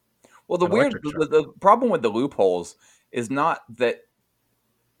 Well, the problem with the loopholes is not that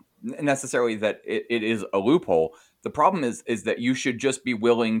necessarily that it is a loophole. The problem is that you should just be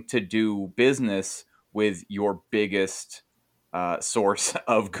willing to do business with your biggest source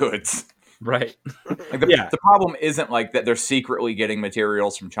of goods. Right. Like the problem isn't like that they're secretly getting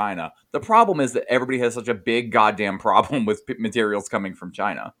materials from China. The problem is that everybody has such a big goddamn problem with materials coming from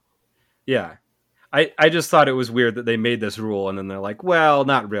China. Yeah. I just thought it was weird that they made this rule, and then they're like, well,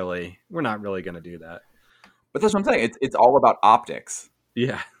 not really. We're not really going to do that. But that's what I'm saying. It's all about optics.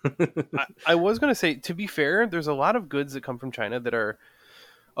 Yeah. I was going to say, to be fair, there's a lot of goods that come from China that are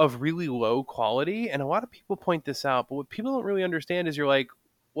of really low quality, and a lot of people point this out, but what people don't really understand is you're like,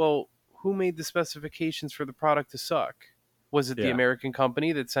 well, who made the specifications for the product to suck? Was it the American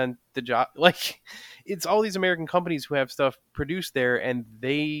company that sent the job? Like, it's all these American companies who have stuff produced there, and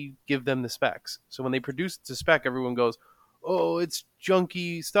they give them the specs. So when they produce the spec, everyone goes, oh, it's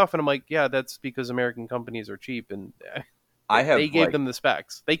junky stuff. And I'm like, yeah, that's because American companies are cheap, and they gave them the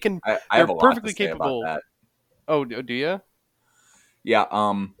specs. They can. They're perfectly capable. About that. Oh, do you?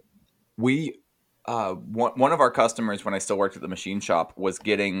 Yeah. We. One of our customers, when I still worked at the machine shop, was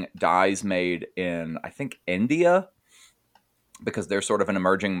getting dies made in, I think, India, because they're sort of an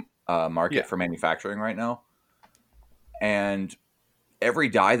emerging market for manufacturing right now. And every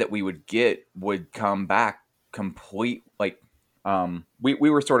die that we would get would come back complete. Like, we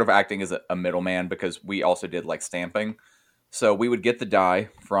were sort of acting as a middleman because we also did like stamping. So we would get the die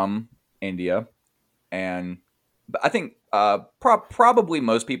from India, and I think probably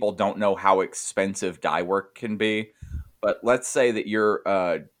most people don't know how expensive die work can be. But let's say that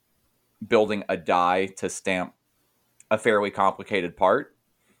you're building a die to stamp a fairly complicated part.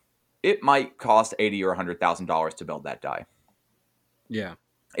 It might cost $80,000 or $100,000 to build that die. Yeah,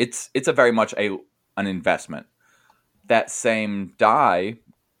 it's a very much an investment. That same die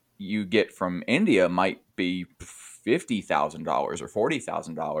you get from India might be $50,000 or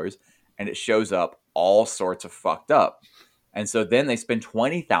 $40,000, and it shows up all sorts of fucked up. And so then they spend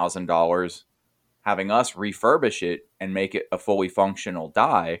 $20,000 having us refurbish it and make it a fully functional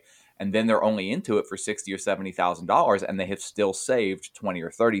die, and then they're only into it for $60,000 or $70,000, and they have still saved $20,000 or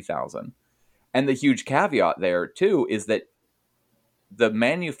 $30,000. And the huge caveat there too is that the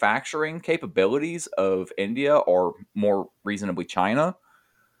manufacturing capabilities of India, or more reasonably China,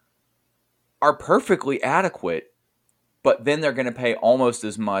 are perfectly adequate. But then they're going to pay almost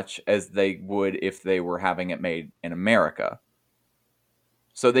as much as they would if they were having it made in America.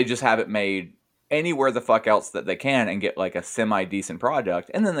 So they just have it made anywhere the fuck else that they can and get like a semi-decent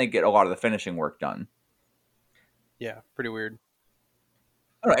product. And then they get a lot of the finishing work done. Yeah, pretty weird.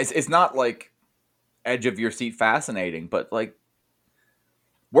 I don't know, it's not like edge of your seat fascinating, but like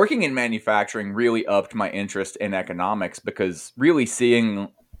working in manufacturing really upped my interest in economics, because really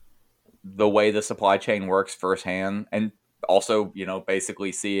the way the supply chain works firsthand, and also,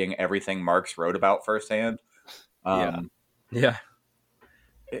 basically seeing everything Marx wrote about firsthand. Yeah.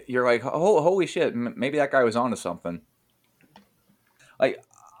 You're like, oh, holy shit, maybe that guy was onto something. Like,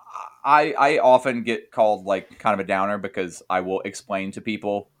 I often get called like kind of a downer because I will explain to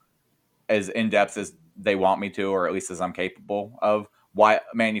people as in depth as they want me to, or at least as I'm capable of, why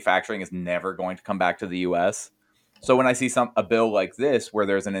manufacturing is never going to come back to the U.S. So when I see a bill like this where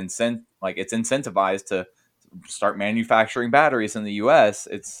there's an incentive, like it's incentivized to start manufacturing batteries in the U.S.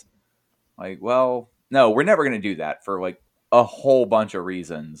 It's like, well, no, we're never going to do that for like a whole bunch of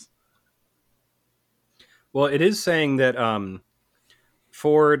reasons. Well, it is saying that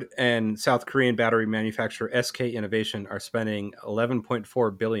Ford and South Korean battery manufacturer SK Innovation are spending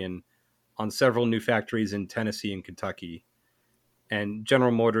 $11.4 billion on several new factories in Tennessee and Kentucky. And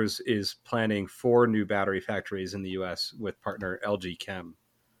General Motors is planning 4 new battery factories in the U.S. with partner LG Chem.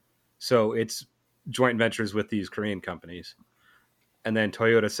 So it's joint ventures with these Korean companies. And then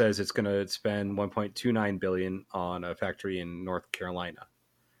Toyota says it's going to spend $1.29 billion on a factory in North Carolina.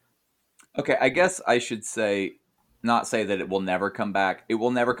 Okay, I guess I should not say that it will never come back. It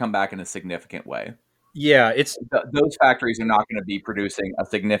will never come back in a significant way. Yeah, it's Those factories are not going to be producing a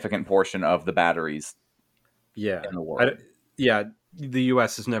significant portion of the batteries in the world. The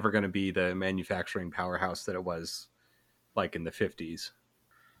U.S. is never going to be the manufacturing powerhouse that it was like in the 50s.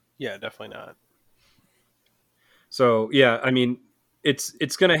 Yeah, definitely not. So, yeah, I mean,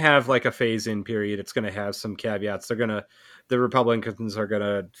 it's going to have like a phase-in period. It's going to have some caveats. The Republicans are going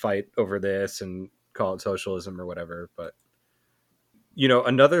to fight over this and call it socialism or whatever. But,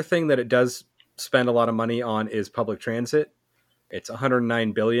 another thing that it does spend a lot of money on is public transit. It's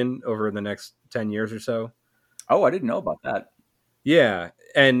 $109 billion over the next 10 years or so. Oh, I didn't know about that. Yeah,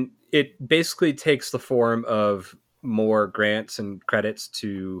 and it basically takes the form of more grants and credits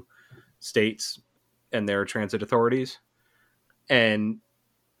to states and their transit authorities. And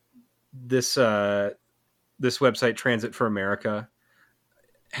this website, Transit for America,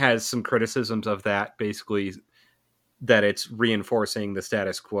 has some criticisms of that, basically that it's reinforcing the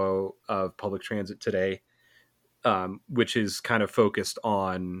status quo of public transit today, which is kind of focused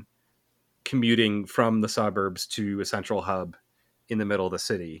on commuting from the suburbs to a central hub in the middle of the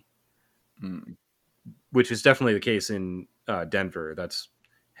city, which is definitely the case in Denver. That's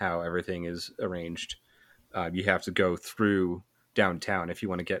how everything is arranged. You have to go through downtown if you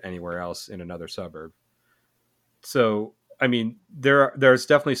want to get anywhere else in another suburb. So, I mean, there's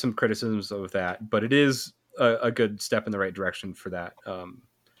definitely some criticisms of that, but it is a good step in the right direction for that.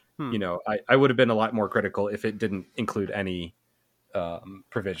 I would have been a lot more critical if it didn't include any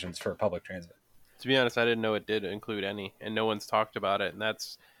provisions for public transit. To be honest, I didn't know it did include any, and no one's talked about it, and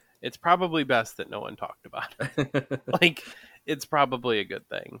it's probably best that no one talked about it. Like, it's probably a good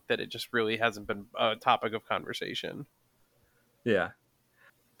thing that it just really hasn't been a topic of conversation. Yeah.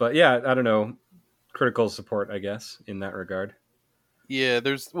 But yeah, I don't know, critical support, I guess, in that regard. Yeah,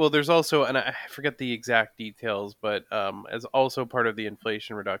 there's also, and I forget the exact details, but as also part of the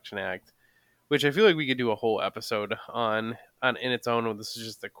Inflation Reduction Act, which I feel like we could do a whole episode on in its own. This is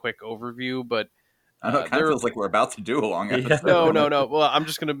just a quick overview, but I know, it kind of feels like we're about to do a long episode. No. Well, I'm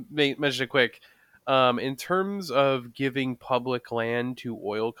just going to mention it quick. In terms of giving public land to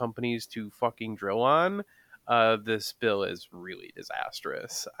oil companies to fucking drill on, this bill is really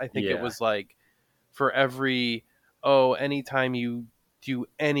disastrous. I think it was like for every, anytime you do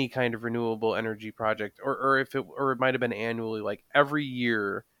any kind of renewable energy project, or it might have been annually, like every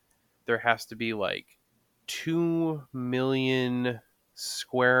year there has to be like 2 million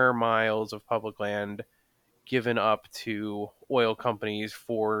square miles of public land given up to oil companies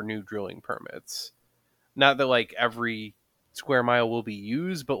for new drilling permits. Not that like every square mile will be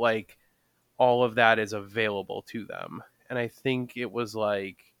used, but like all of that is available to them. And I think it was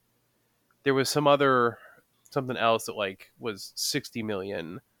like there was something else that like was 60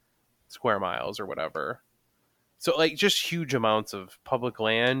 million square miles or whatever. So like just huge amounts of public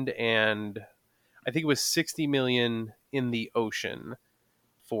land, and I think it was 60 million in the ocean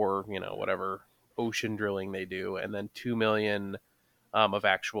for, whatever ocean drilling they do, and then 2 million of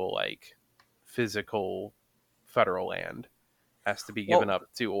actual like physical federal land has to be given up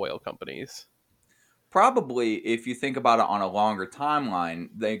to oil companies. Probably, if you think about it on a longer timeline,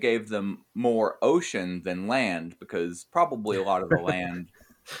 they gave them more ocean than land, because probably a lot of the land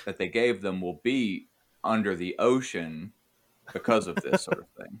that they gave them will be under the ocean because of this sort of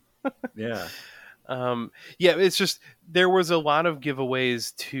thing. Yeah. It's just there was a lot of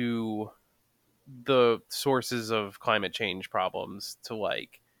giveaways to the sources of climate change problems to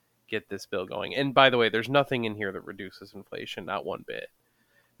like get this bill going. And by the way, there's nothing in here that reduces inflation, not one bit.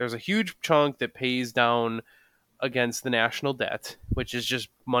 There's a huge chunk that pays down against the national debt, which is just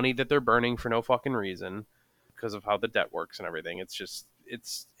money that they're burning for no fucking reason because of how the debt works and everything. It's just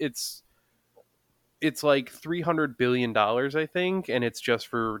it's like $300 billion, I think, and it's just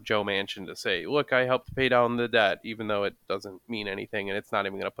for Joe Manchin to say, look, I helped pay down the debt, even though it doesn't mean anything, and it's not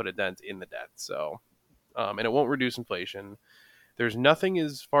even going to put a dent in the debt. So, and it won't reduce inflation. There's nothing,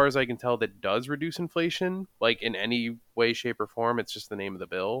 as far as I can tell, that does reduce inflation, like in any way, shape, or form. It's just the name of the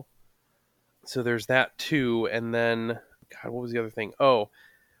bill. So there's that too. And then, God, what was the other thing? Oh,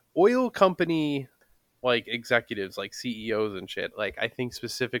 oil company like executives, like CEOs and shit. Like I think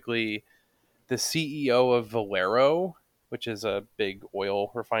specifically the CEO of Valero, which is a big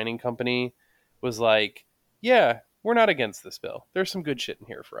oil refining company, was like, yeah, we're not against this bill. There's some good shit in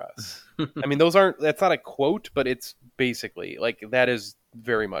here for us. I mean, that's not a quote, but it's basically like that is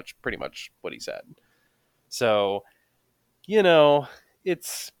very much pretty much what he said. So, you know,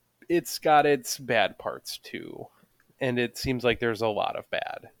 it's got its bad parts too. And it seems like there's a lot of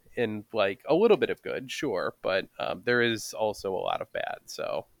bad and like a little bit of good, sure, but there is also a lot of bad.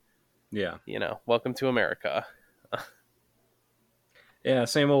 So, Yeah. Welcome to America. Yeah,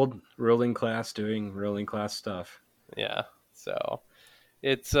 same old ruling class doing ruling class stuff. Yeah. So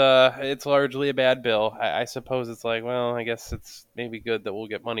it's largely a bad bill. I suppose it's like, well, I guess it's maybe good that we'll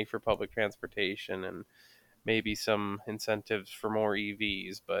get money for public transportation and maybe some incentives for more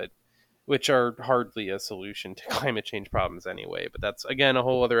EVs, but which are hardly a solution to climate change problems anyway. But that's again a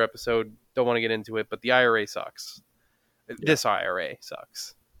whole other episode. Don't want to get into it, but the IRA sucks. Yeah. This IRA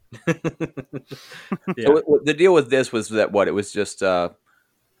sucks. Yeah. So the deal with this was that it was just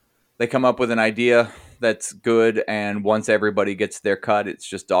they come up with an idea that's good, and once everybody gets their cut, it's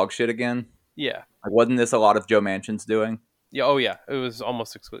just dog shit again. Yeah. Like, wasn't this a lot of Joe Manchin's doing? Yeah. Oh yeah. It was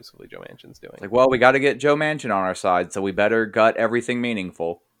almost exclusively Joe Manchin's doing. Like, well, we got to get Joe Manchin on our side, so we better gut everything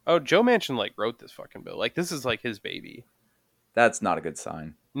meaningful. Oh, Joe Manchin like wrote this fucking bill. Like this is like his baby. That's not a good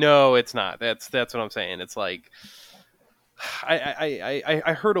sign. No, it's not. That's what I'm saying. It's like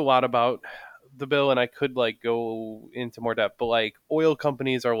I heard a lot about the bill, and I could like go into more depth, but like oil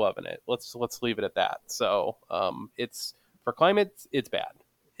companies are loving it. Let's leave it at that. So it's for climate, it's bad.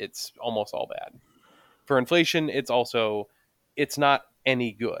 It's almost all bad. For inflation, it's not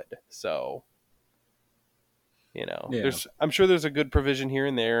any good. So Yeah. I'm sure there's a good provision here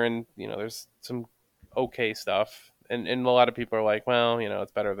and there, and there's some okay stuff, and a lot of people are like, well,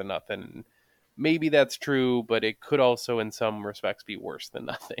 it's better than nothing. Maybe that's true, but it could also in some respects be worse than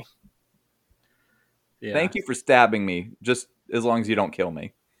nothing. Yeah. Thank you for stabbing me, just as long as you don't kill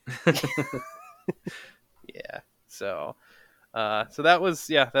me. Yeah. So that was,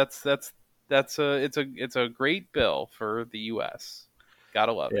 it's a great bill for the US.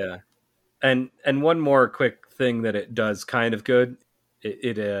 Gotta love it. Yeah. And one more quick thing that it does kind of good.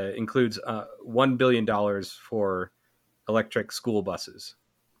 It includes $1 billion for electric school buses.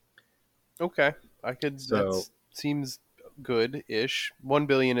 Okay. That seems good-ish. 1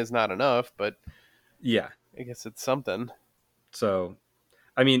 billion is not enough, but yeah, I guess it's something. So,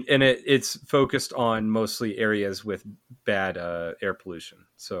 I mean, and it's focused on mostly areas with bad air pollution.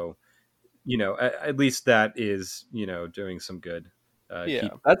 So, at least that is, doing some good. Yeah.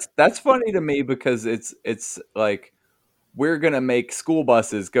 That's funny to me because it's like we're gonna make school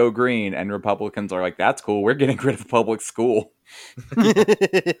buses go green, and Republicans are like, "That's cool. We're getting rid of public school."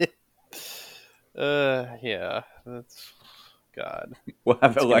 Yeah, that's God. We'll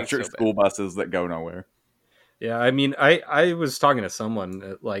have It's electric so school buses that go nowhere. Yeah, I mean, I was talking to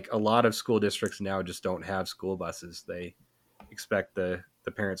someone like a lot of school districts now just don't have school buses. They expect the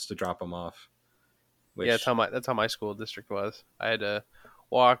parents to drop them off. Which, yeah, that's how my school district was. I had to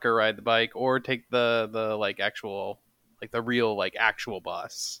walk or ride the bike or take the like actual like the real like actual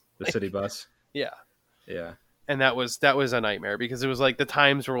bus, the city bus. Yeah. Yeah. And that was a nightmare because it was like the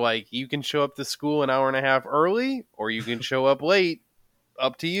times were like you can show up to school an hour and a half early or you can show up late.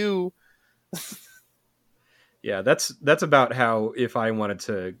 Up to you. Yeah, that's about how if I wanted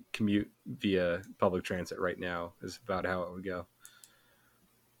to commute via public transit right now is about how it would go.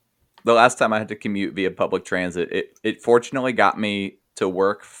 The last time I had to commute via public transit, it fortunately got me to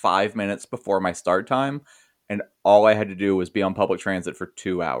work 5 minutes before my start time, and all I had to do was be on public transit for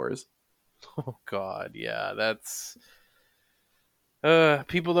 2 hours. Oh God, yeah, that's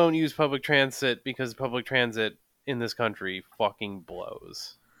people don't use public transit because public transit in this country fucking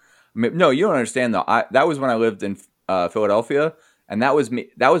blows. I mean, no, you don't understand though. That was when I lived in Philadelphia, and that was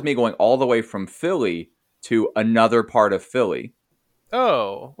me going all the way from Philly to another part of Philly.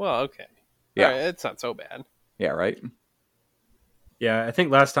 Oh, well, okay. Yeah, right, it's not so bad. Yeah, right. Yeah, I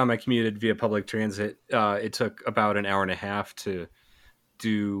think last time I commuted via public transit, it took about an hour and a half to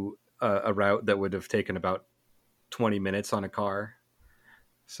do a route that would have taken about 20 minutes on a car.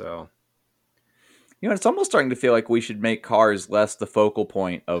 So, it's almost starting to feel like we should make cars less the focal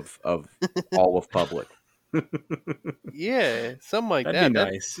point of all of public. Yeah, something like That'd that.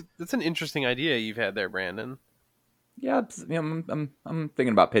 Be nice. That's an interesting idea you've had there, Brandon. Yeah, I'm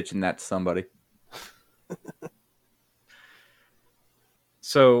thinking about pitching that to somebody.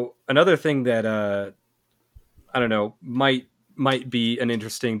 So another thing that I don't know might might be an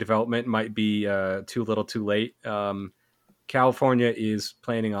interesting development, might be too little too late. California is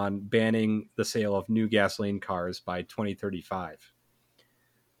planning on banning the sale of new gasoline cars by 2035.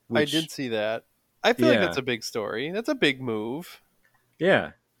 I did see that. I feel like Yeah. that's a big story. That's a big move.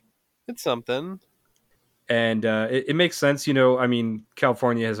 Yeah. It's something. And it makes sense. You know, I mean,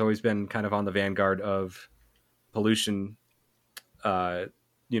 California has always been kind of on the vanguard of pollution,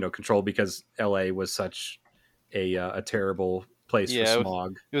 control, because LA was such a terrible place for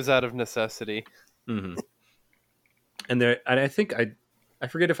smog. It was out of necessity. Mm-hmm. And I think I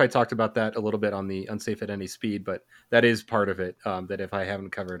forget if I talked about that a little bit on the Unsafe at Any Speed, but that is part of it. That if I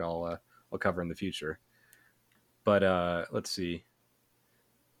haven't covered, I'll cover in the future. But let's see.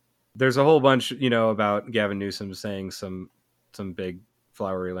 There's a whole bunch, about Gavin Newsom saying some big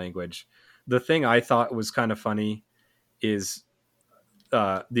flowery language. The thing I thought was kind of funny is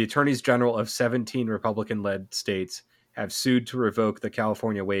the attorneys general of 17 Republican-led states have sued to revoke the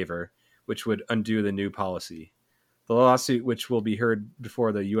California waiver, which would undo the new policy. The lawsuit, which will be heard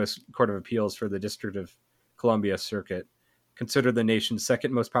before the U.S. Court of Appeals for the District of Columbia Circuit, considered the nation's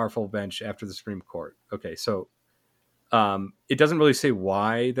second most powerful bench after the Supreme Court. Okay, so it doesn't really say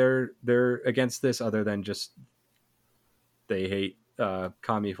why they're against this, other than just they hate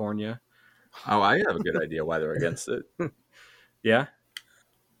California. Oh, I have a good idea why they're against it. Yeah?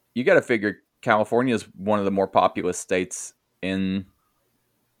 You got to figure California is one of the more populous states in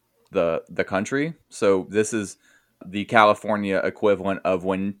the country. So this is the California equivalent of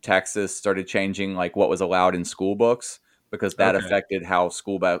when Texas started changing like what was allowed in school books, because that affected how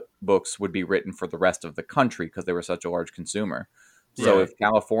school books would be written for the rest of the country because they were such a large consumer. So if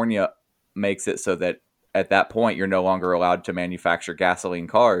California makes it so that at that point you're no longer allowed to manufacture gasoline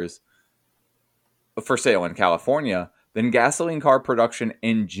cars for sale in California, then gasoline car production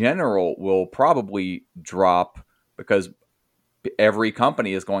in general will probably drop because every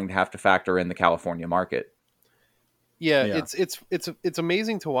company is going to have to factor in the California market. Yeah. It's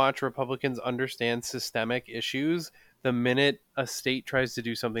amazing to watch Republicans understand systemic issues the minute a state tries to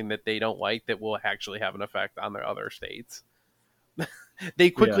do something that they don't like that will actually have an effect on their other states.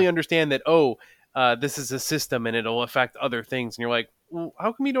 They quickly understand that, this is a system and it'll affect other things. And you're like, well,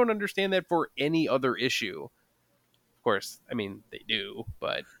 how come you don't understand that for any other issue? Of course, I mean, they do,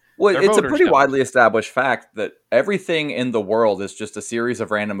 but... Well, it's a pretty widely established fact that everything in the world is just a series of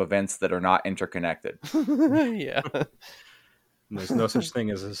random events that are not interconnected. Yeah. There's no such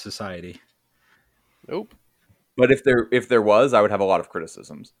thing as a society. Nope. But if there was, I would have a lot of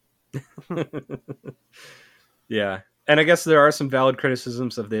criticisms. Yeah. And I guess there are some valid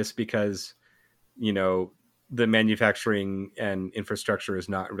criticisms of this because, the manufacturing and infrastructure is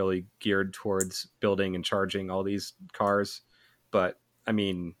not really geared towards building and charging all these cars. But I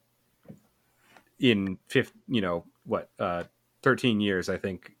mean, in 13 years, I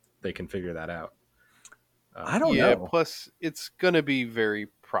think they can figure that out. I don't know. Plus, it's going to be very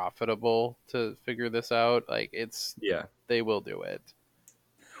profitable to figure this out. Like, they will do it.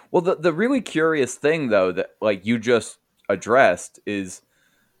 Well, the really curious thing, though, that like you just addressed is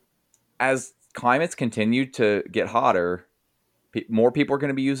as climates continue to get hotter, more people are going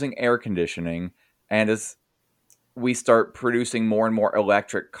to be using air conditioning. And as we start producing more and more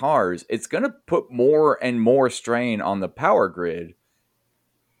electric cars, it's going to put more and more strain on the power grid.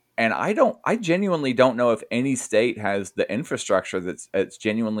 And I genuinely don't know if any state has the infrastructure that's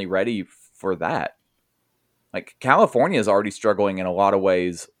genuinely ready for that. Like California is already struggling in a lot of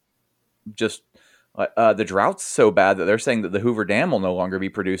ways. Just the drought's so bad that they're saying that the Hoover Dam will no longer be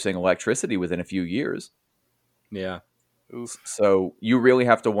producing electricity within a few years. Yeah. Oof. So you really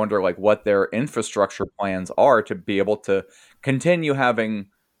have to wonder like what their infrastructure plans are to be able to continue having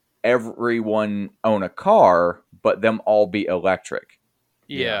everyone own a car, but them all be electric.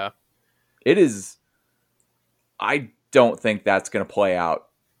 Yeah. It is. I don't think that's going to play out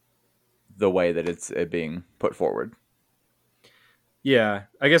the way that it's being put forward. Yeah,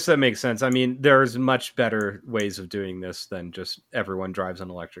 I guess that makes sense. I mean, there's much better ways of doing this than just everyone drives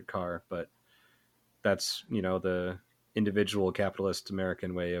an electric car, but that's, the individual capitalist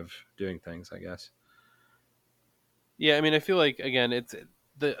American way of doing things, I guess. Yeah, I mean, I feel like, again,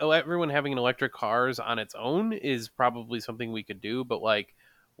 everyone having an electric cars on its own is probably something we could do, but like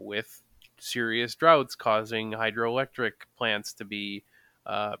with serious droughts causing hydroelectric plants to be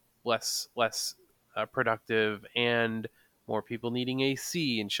less productive and more people needing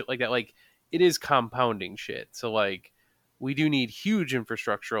AC and shit like that. Like, it is compounding shit. So, like, we do need huge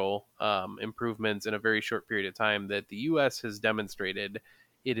infrastructural improvements in a very short period of time that the U.S. has demonstrated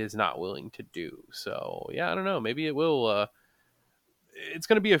it is not willing to do. So, yeah, I don't know. Maybe it will. It's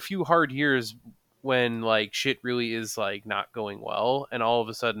going to be a few hard years when like shit really is like not going well, and all of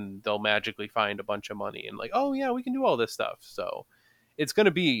a sudden they'll magically find a bunch of money and like, oh yeah, we can do all this stuff. So it's going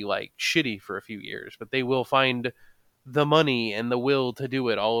to be like shitty for a few years, but they will find the money and the will to do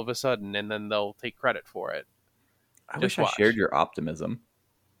it all of a sudden, and then they'll take credit for it. I Just wish I watch. shared your optimism.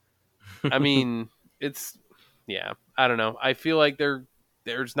 I mean, it's, yeah, I don't know. I feel like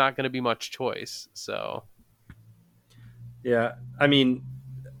there's not going to be much choice. So Yeah, I mean,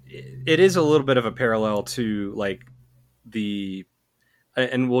 it is a little bit of a parallel to like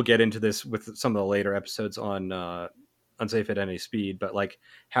and we'll get into this with some of the later episodes on Unsafe at Any Speed, but like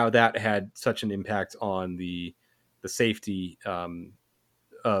how that had such an impact on the safety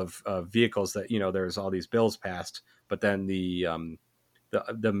of vehicles that, you know, there's all these bills passed, but then the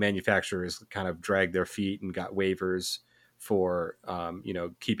manufacturers kind of dragged their feet and got waivers for you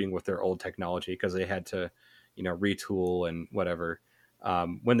know, keeping with their old technology because they had to, you know, retool and whatever.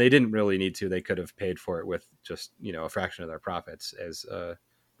 When they didn't really need to, they could have paid for it with just, you know, a fraction of their profits, as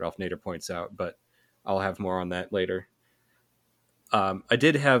Ralph Nader points out. But I'll have more on that later. I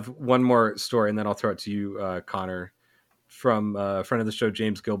did have one more story, and then I'll throw it to you, Connor, from a friend of the show,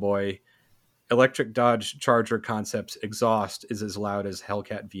 James Gilboy. Electric Dodge Charger Concepts exhaust is as loud as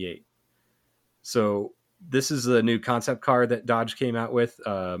Hellcat V8. So this is the new concept car that Dodge came out with,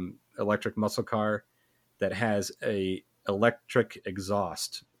 electric muscle car that has a electric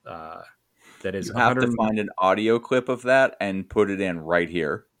exhaust that is You have to find an audio clip of that and put it in right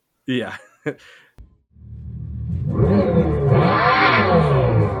here. Yeah.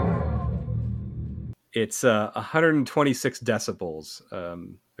 It's 126 decibels,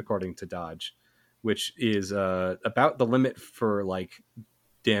 according to Dodge, which is about the limit for like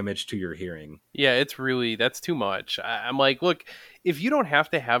damage to your hearing. yeah, that's too much. I'm like, look, if you don't have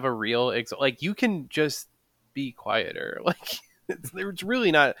to have a real like, you can just be quieter. Like, it's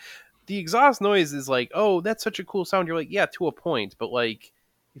really not. The exhaust noise is like, oh, that's such a cool sound. You're like, yeah, to a point, but like,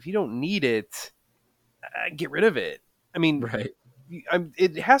 if you don't need it, get rid of it. I mean, Right.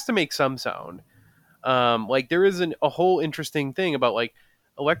 it has to make some sound. Like, there is a whole interesting thing about like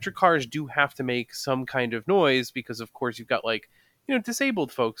electric cars do have to make some kind of noise because, of course, you've got like, you know,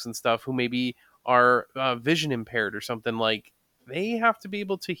 disabled folks and stuff who maybe are vision impaired or something. Like, they have to be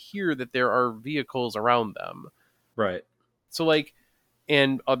able to hear that there are vehicles around them. Right. So like,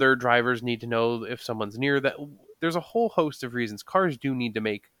 and other drivers need to know if someone's near that. There's a whole host of reasons. Cars do need to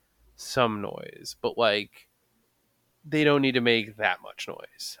make some noise, but like, they don't need to make that much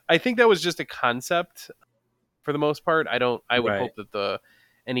noise. I think that was just a concept for the most part. I would Right. hope that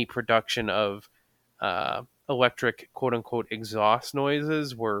any production of electric quote unquote exhaust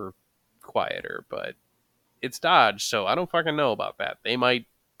noises were quieter, but it's Dodge, so I don't fucking know about that. They might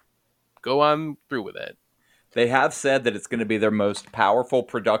go on through with it. They have said that it's going to be their most powerful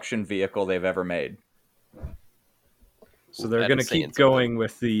production vehicle they've ever made. So they're That going to is saying keep going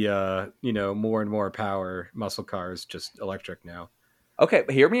with the, you know, more and more power muscle cars, just electric now. Okay,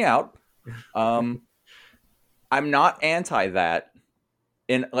 but hear me out. I'm not anti that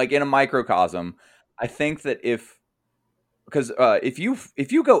in a microcosm. I think that because if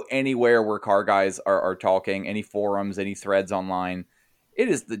you go anywhere where car guys are talking, any forums, any threads online, it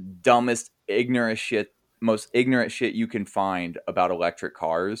is the dumbest, most ignorant shit you can find about electric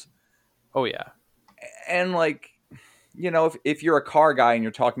cars. Oh yeah. And like, you know, if you're a car guy and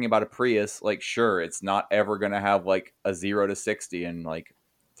you're talking about a Prius, like, sure, it's not ever going to have like a 0 to 60 in like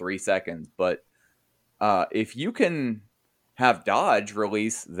 3 seconds. But if you can have Dodge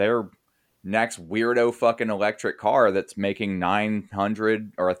release their next weirdo fucking electric car that's making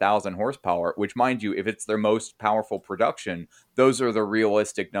 900 or 1,000 horsepower, which, mind you, if it's their most powerful production, those are the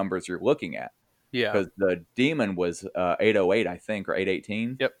realistic numbers you're looking at. Yeah. Because the Demon was 808, I think, or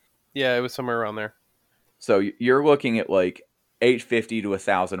 818. Yep. Yeah, it was somewhere around there. So you're looking at like 850 to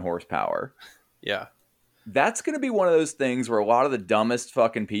 1,000 horsepower. Yeah. That's going to be one of those things where a lot of the dumbest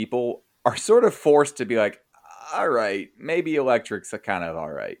fucking people are sort of forced to be like, all right, maybe electric's kind of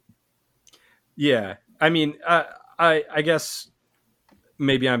all right. Yeah. I mean, I guess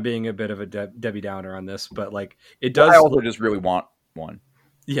maybe I'm being a bit of a Debbie Downer on this, but like it does. I also just really want one.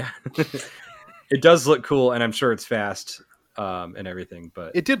 Yeah. It does look cool, and I'm sure it's fast and everything,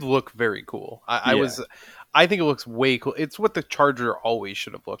 but It did look very cool. I think it looks way cool. It's what the Charger always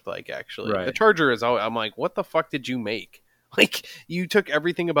should have looked like, actually. Right. The Charger is always, I'm like, what the fuck did you make? Like, you took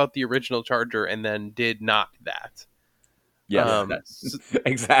everything about the original Charger and then did not that. Yes,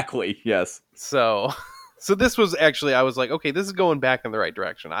 exactly. Yes. So this was actually, I was like, okay, this is going back in the right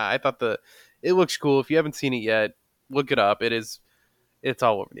direction. I thought it looks cool. If you haven't seen it yet, look it up. It's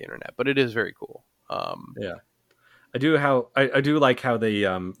all over the internet, but it is very cool. yeah. I do like how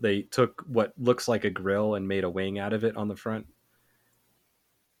they took what looks like a grill and made a wing out of it on the front.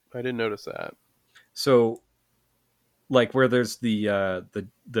 I didn't notice that. So, like where there's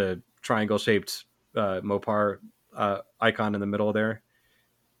the triangle shaped Mopar icon in the middle there,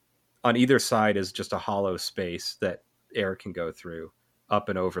 on either side is just a hollow space that air can go through up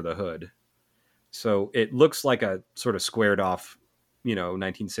and over the hood. So it looks like a sort of squared off,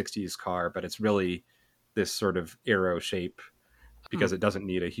 1960s car, but it's really this sort of arrow shape because it doesn't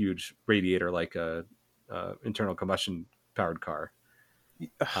need a huge radiator like a internal combustion powered car.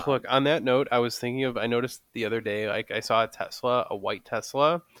 Look, on that note, I noticed the other day, like I saw a white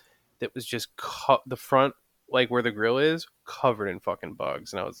Tesla that was just the front, like where the grill is, covered in fucking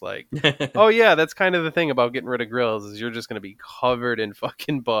bugs. And I was like, oh yeah, that's kind of the thing about getting rid of grills is you're just going to be covered in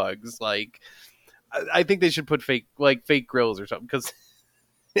fucking bugs. Like, I think they should put fake grills or something because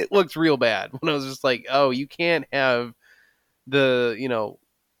it looks real bad. When I was just like, oh, you can't have the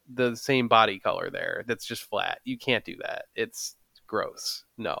same body color there. That's just flat. You can't do that. It's gross.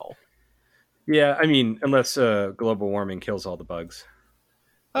 No. Yeah, I mean, unless global warming kills all the bugs.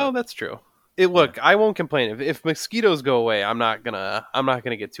 Oh, that's true. I won't complain. If mosquitoes go away, I'm not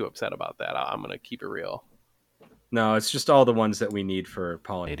gonna get too upset about that. I'm gonna keep it real. No, it's just all the ones that we need for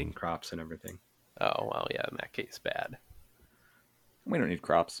pollinating crops and everything. Oh, well, yeah, in that case, bad. We don't need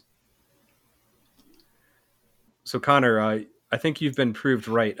crops. So, Connor, I think you've been proved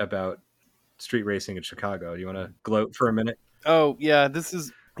right about street racing in Chicago. Do you want to gloat for a minute? Oh, yeah, this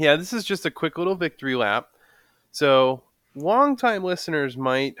is just a quick little victory lap. So, longtime listeners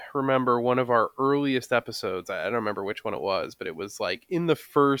might remember one of our earliest episodes. I don't remember which one it was, but it was like in the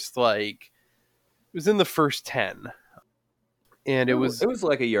first 10. And it was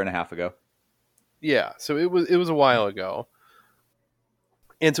like a year and a half ago. Yeah, so it was a while ago.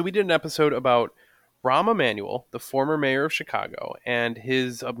 And so we did an episode about Rahm Emanuel, the former mayor of Chicago, and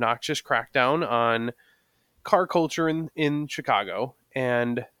his obnoxious crackdown on car culture in Chicago.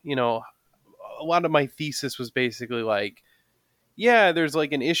 And, a lot of my thesis was basically like, yeah, there's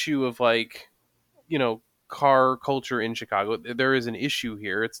like an issue of like, car culture in Chicago. There is an issue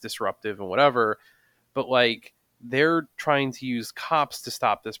here. It's disruptive and whatever. But like, they're trying to use cops to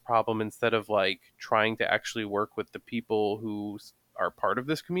stop this problem instead of like trying to actually work with the people who are part of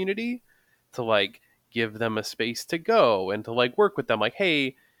this community to like give them a space to go and to like work with them. Like,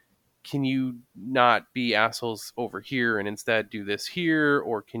 hey, can you not be assholes over here and instead do this here?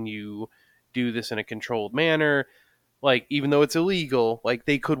 Or can you do this in a controlled manner? Like, even though it's illegal, like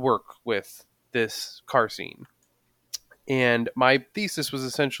they could work with this car scene. And my thesis was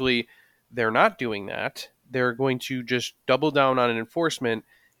essentially they're not doing that. They're going to just double down on an enforcement,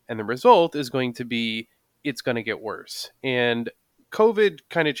 and the result is going to be it's going to get worse. And COVID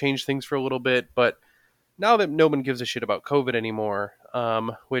kind of changed things for a little bit, but now that no one gives a shit about COVID anymore,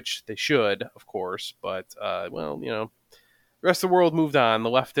 which they should, of course, but, the rest of the world moved on. The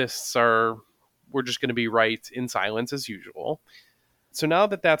leftists we're just going to be right in silence as usual. So now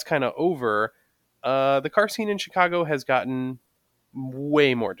that that's kind of over, the car scene in Chicago has gotten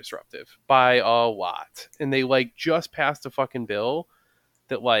way more disruptive by a lot. And they like just passed a fucking bill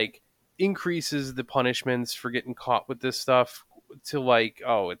that like increases the punishments for getting caught with this stuff to like,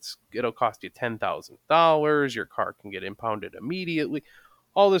 it'll cost you $10,000. Your car can get impounded immediately.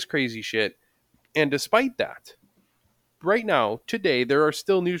 All this crazy shit. And despite that, right now, today, there are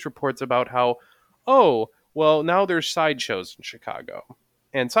still news reports about how, now there's sideshows in Chicago.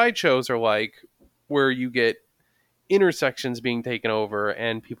 And sideshows are like where you get intersections being taken over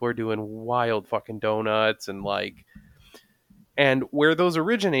and people are doing wild fucking donuts and where those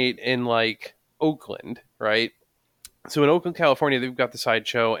originate in like Oakland, right? So in Oakland, California, they've got the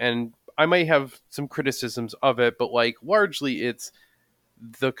sideshow, and I might have some criticisms of it, but like largely it's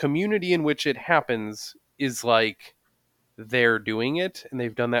the community in which it happens is like they're doing it and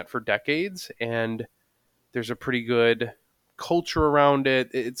they've done that for decades, and there's a pretty good culture around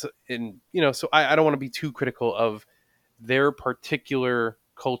it. So I don't want to be too critical of their particular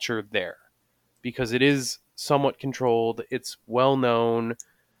culture there because it is somewhat controlled, it's well known,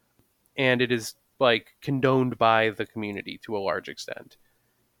 and it is like condoned by the community to a large extent.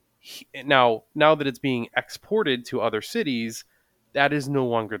 Now that it's being exported to other cities, that is no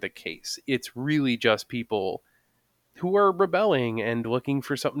longer the case. It's really just people who are rebelling and looking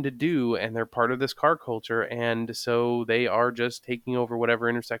for something to do, and they're part of this car culture, and so they are just taking over whatever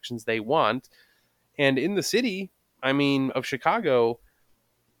intersections they want. And in the city, of Chicago,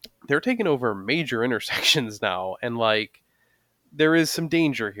 they're taking over major intersections now, and like there is some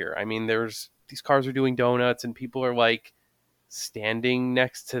danger here. There's these cars are doing donuts and people are like standing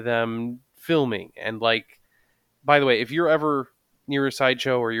next to them filming, and like by the way, if you're ever near a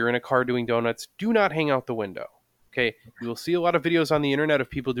sideshow or you're in a car doing donuts, do not hang out the window. Okay, you will see a lot of videos on the internet of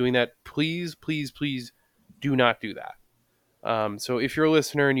people doing that. Please, please, please do not do that. So if you're a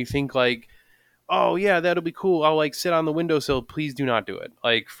listener and you think like, oh yeah, that'll be cool, I'll like sit on the windowsill, please do not do it.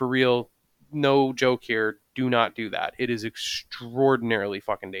 Like, for real, no joke here, do not do that. It is extraordinarily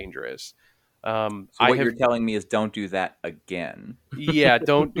fucking dangerous. So what you're telling me is don't do that again. Yeah,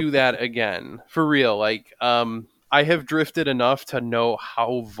 don't do that again. For real. Like, I have drifted enough to know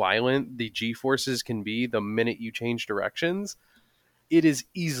how violent the G-forces can be the minute you change directions. It is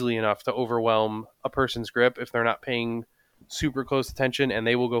easily enough to overwhelm a person's grip if they're not paying super close attention, and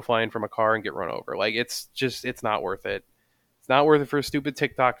they will go flying from a car and get run over. Like, it's not worth it. It's not worth it for a stupid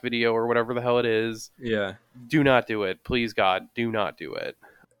TikTok video or whatever the hell it is. Yeah. Do not do it. Please, God, do not do it.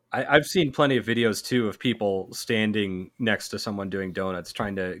 I've seen plenty of videos too of people standing next to someone doing donuts,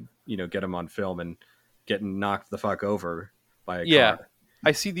 trying to, get them on film and getting knocked the fuck over by a car.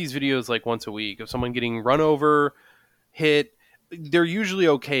 I see these videos like once a week of someone getting run over, hit. They're usually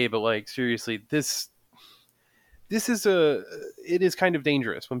okay, but like, seriously, it is kind of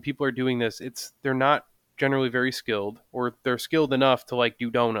dangerous when people are doing this. They're not generally very skilled, or they're skilled enough to like do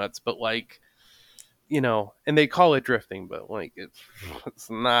donuts, but like, and they call it drifting, but like it's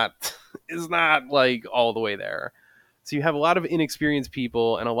not like all the way there. So you have a lot of inexperienced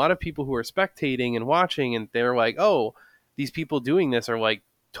people and a lot of people who are spectating and watching, and they're like, oh, these people doing this are like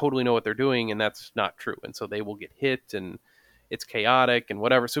totally know what they're doing, and that's not true. And so they will get hit, and it's chaotic and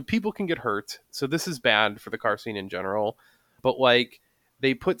whatever. So people can get hurt. So this is bad for the car scene in general. But like,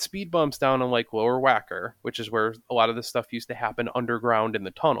 they put speed bumps down on like Lower Wacker, which is where a lot of this stuff used to happen underground in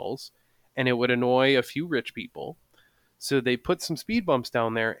the tunnels, and it would annoy a few rich people. So they put some speed bumps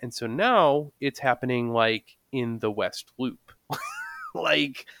down there, and so now it's happening like in the West Loop.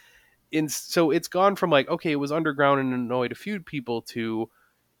 So it's gone from like, okay, it was underground and annoyed a few people, to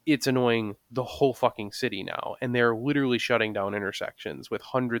it's annoying the whole fucking city now, and they're literally shutting down intersections with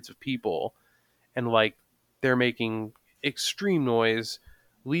hundreds of people, and like, they're making extreme noise,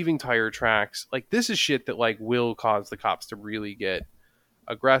 leaving tire tracks. Like, this is shit that like will cause the cops to really get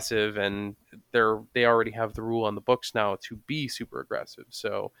aggressive, and they already have the rule on the books now to be super aggressive.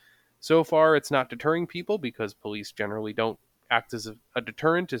 So far it's not deterring people, because police generally don't act as a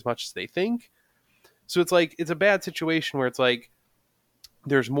deterrent as much as they think. So it's like, it's a bad situation where it's like,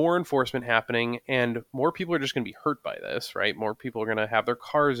 there's more enforcement happening, and more people are just going to be hurt by this, right? More people are going to have their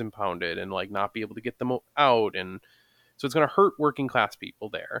cars impounded and like not be able to get them out, and so it's going to hurt working class people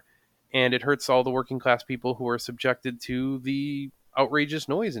there, and it hurts all the working class people who are subjected to the outrageous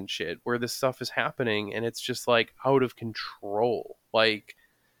noise and shit where this stuff is happening, and it's just like out of control. Like,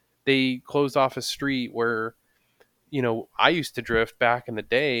 they closed off a street where, I used to drift back in the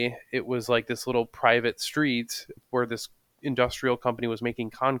day. It was like this little private street where this industrial company was making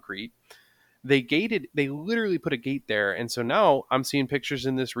concrete. They literally put a gate there, and so now I'm seeing pictures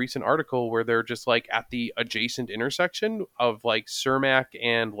in this recent article where they're just like at the adjacent intersection of like Cermak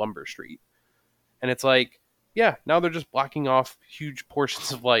and Lumber Street, and it's like, yeah, now they're just blocking off huge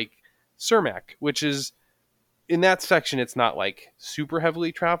portions of like Cermak, which is, in that section, it's not like super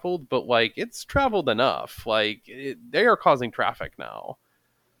heavily traveled, but like it's traveled enough. Like, they are causing traffic now.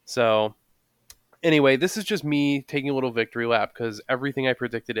 So anyway, this is just me taking a little victory lap, because everything I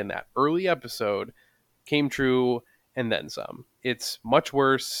predicted in that early episode came true, and then some. It's much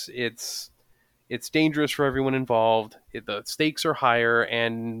worse. It's dangerous for everyone involved. The stakes are higher,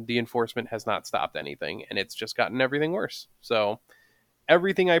 and the enforcement has not stopped anything, and it's just gotten everything worse. So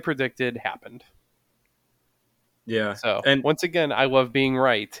everything I predicted happened. Yeah. So, and once again, I love being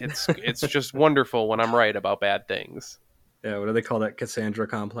right. It's just wonderful when I'm right about bad things. Yeah, what do they call that? Cassandra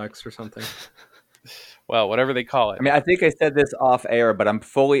complex or something? Well, whatever they call it. I mean, I think I said this off air, but I'm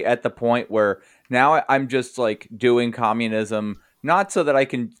fully at the point where now I'm just like doing communism, not so that I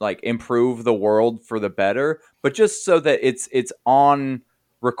can like improve the world for the better, but just so that it's on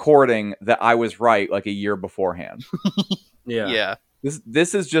recording that I was right like a year beforehand. Yeah. Yeah.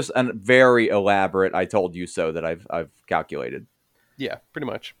 This is just a very elaborate I told you so that I've calculated. Yeah, pretty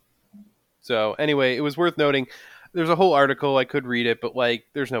much. So anyway, it was worth noting. There's a whole article, I could read it, but like,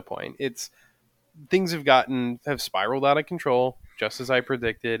 there's no point. Things have spiraled out of control, just as I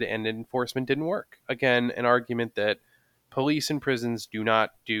predicted, and enforcement didn't work. Again, an argument that police and prisons do not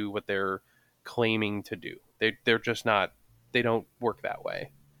do what they're claiming to do. They're just not. They don't work that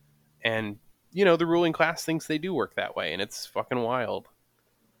way. And the ruling class thinks they do work that way, and it's fucking wild.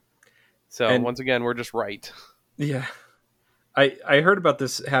 So once again, we're just right. Yeah. I heard about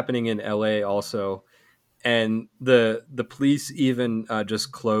this happening in LA also, and the police even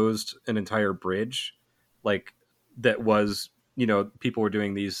just closed an entire bridge, like that was, people were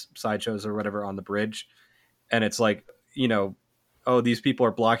doing these sideshows or whatever on the bridge. And it's like, oh, these people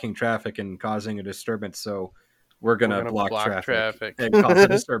are blocking traffic and causing a disturbance. So we're going to block traffic and cause a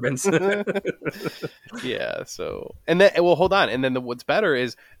disturbance. Yeah. So, and then, well, hold on. And then what's better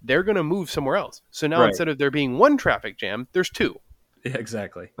is they're going to move somewhere else. So now instead of there being one traffic jam, there's two. Yeah,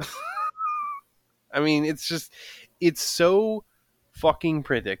 exactly. I mean, it's so fucking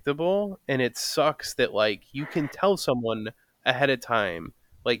predictable, and it sucks that like you can tell someone ahead of time,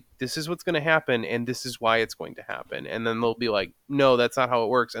 like, this is what's going to happen and this is why it's going to happen, and then they'll be like, no, that's not how it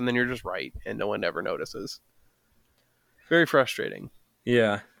works, and then you're just right and no one ever notices. Very frustrating.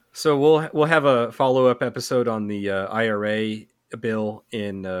 Yeah. So we'll have a follow-up episode on the IRA bill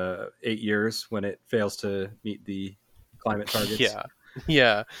in 8 years when it fails to meet the climate targets.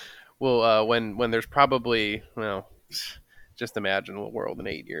 Yeah. Well, when there's probably, well, just imagine a world in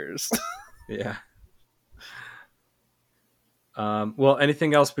 8 years. Yeah. Well,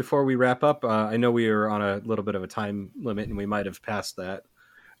 anything else before we wrap up? I know we are on a little bit of a time limit and we might have passed that.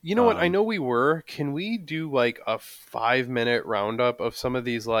 You know what? I know we were. Can we do like a 5-minute roundup of some of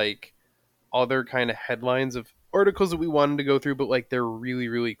these like other kind of headlines of articles that we wanted to go through, but like they're really,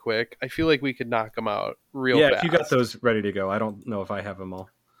 really quick? I feel like we could knock them out real fast. Yeah, if you got those ready to go. I don't know if I have them all.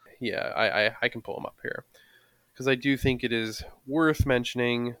 Yeah, I can pull them up here because I do think it is worth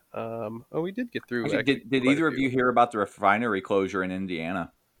mentioning. We did get through. Actually, did either of you hear about the refinery closure in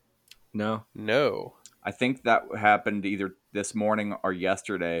Indiana? No. I think that happened either this morning or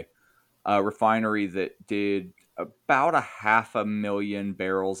yesterday. A refinery that did about 500,000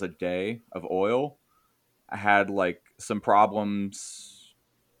 barrels a day of oil had like some problems.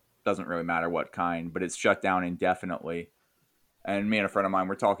 Doesn't really matter what kind, but it's shut down indefinitely. And me and a friend of mine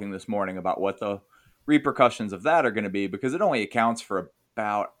were talking this morning about what the repercussions of that are going to be, because it only accounts for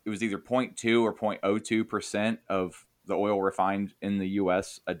about, it was either 0.2 or 0.02% of the oil refined in the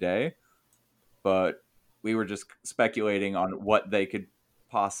U.S. a day. But we were just speculating on what they could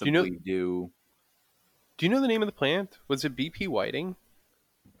possibly do. Do you know the name of the plant? Was it BP Whiting?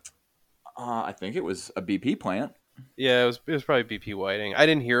 I think it was a BP plant. Yeah, it was probably BP Whiting. I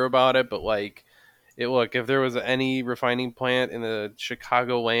didn't hear about it, but like, if there was any refining plant in the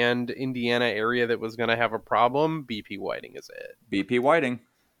Chicagoland, Indiana area that was going to have a problem, BP Whiting is it. BP Whiting.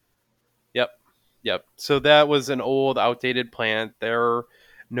 Yep. So that was an old, outdated plant. They're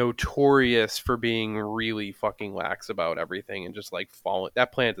notorious for being really fucking lax about everything and just like falling.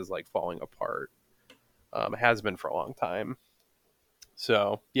 That plant is like falling apart. It has been for a long time.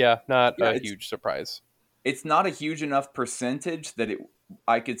 So yeah, not a huge surprise. It's not a huge enough percentage that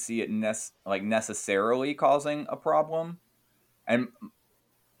I could see it necessarily causing a problem. And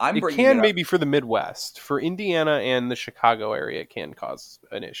it can maybe for the Midwest, for Indiana and the Chicago area, it can cause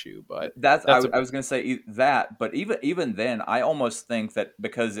an issue. But I was going to say that. But even then, I almost think that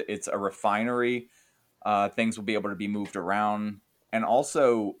because it's a refinery, things will be able to be moved around. And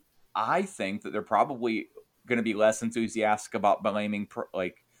also, I think that they're probably going to be less enthusiastic about blaming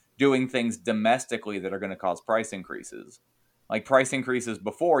doing things domestically that are going to cause price increases. Like price increases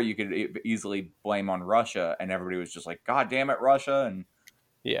before, you could easily blame on Russia, and everybody was just like, "God damn it, Russia!" And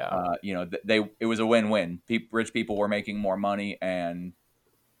yeah, it was a win-win. Rich people were making more money, and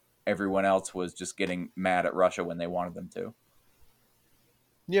everyone else was just getting mad at Russia when they wanted them to.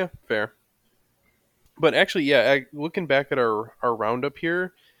 Yeah, fair. But actually, yeah, looking back at our roundup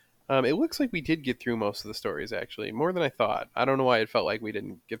here, it looks like we did get through most of the stories, actually, more than I thought. I don't know why it felt like we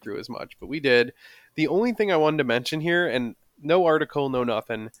didn't get through as much, but we did. The only thing I wanted to mention here, and no article, no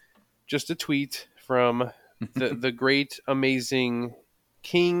nothing, just a tweet from the great, amazing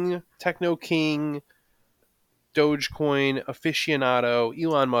Techno King, Dogecoin aficionado,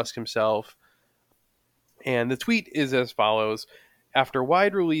 Elon Musk himself. And the tweet is as follows. After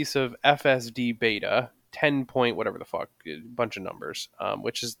wide release of FSD beta, 10 point whatever the fuck, a bunch of numbers,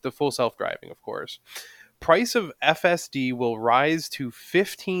 which is the full self-driving, of course. Price of FSD will rise to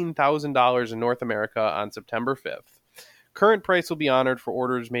 $15,000 in North America on September 5th. Current price will be honored for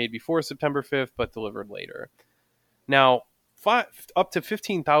orders made before September 5th, but delivered later. Now, up to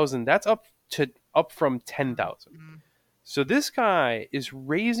 15,000, that's up from 10,000. So this guy is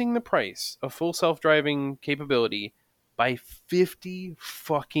raising the price of full self-driving capability by 50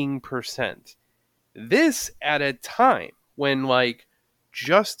 fucking %. This at a time when, like,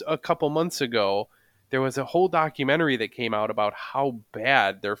 just a couple months ago, there was a whole documentary that came out about how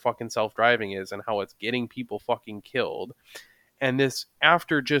bad their fucking self-driving is and how it's getting people fucking killed. And this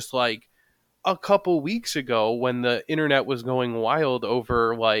after just like a couple weeks ago when the internet was going wild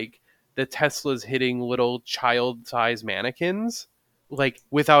over like the Teslas hitting little child-sized mannequins. like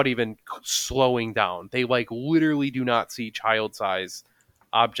without even slowing down. They like literally do not see child-sized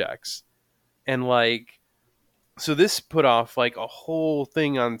objects. And like, so this put off like a whole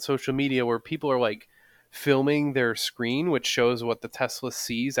thing on social media where people are like filming their screen, which shows what the Tesla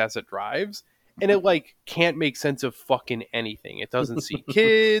sees as it drives. And it like can't make sense of fucking anything. It doesn't see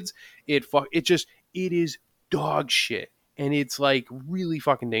kids. It is dog shit. And it's like really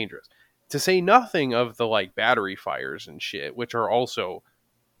fucking dangerous. To say nothing of the like battery fires and shit, which are also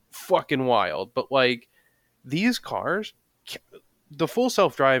fucking wild. But like these cars, the full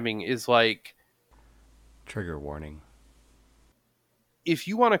self-driving is like, Trigger warning. if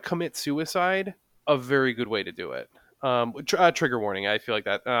you want to commit suicide, a very good way to do it. Trigger warning. I feel like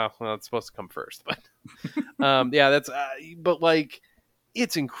that. Well, it's supposed to come first, but yeah, that's. But like,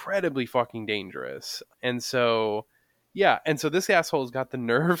 it's incredibly fucking dangerous, and so yeah, and so this asshole's got the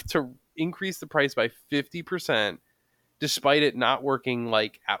nerve to increase the price by 50%, despite it not working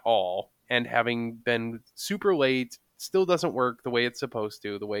like at all, and having been super late. Still doesn't work the way it's supposed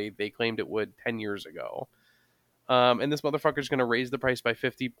to, the way they claimed it would 10 years ago. And this motherfucker's going to raise the price by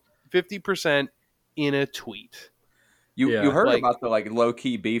 50% in a tweet. You heard like, about the like low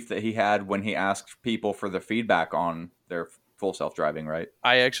key beef that he had when he asked people for the feedback on their full self driving, right?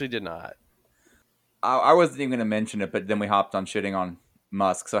 I actually did not. I wasn't even going to mention it, but then we hopped on shitting on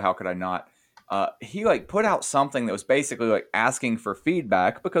Musk, so how could I not? He like put out something that was basically like asking for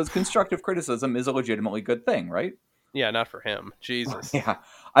feedback because constructive criticism is a legitimately good thing, right? Yeah, not for him. Jesus. Yeah,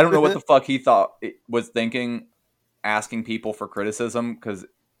 I don't know what the fuck he thought it was thinking, asking people for criticism, because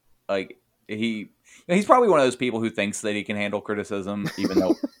like he's probably one of those people who thinks that he can handle criticism, even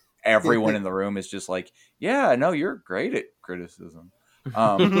though everyone in the room is just like, yeah, no, you're great at criticism.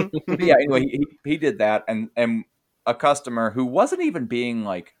 But yeah, anyway, he did that, and a customer who wasn't even being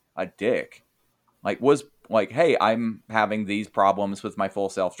like a dick, like was like, hey, I'm having these problems with my full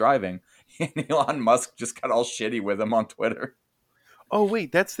self-driving, and Elon Musk just got all shitty with him on Twitter. Oh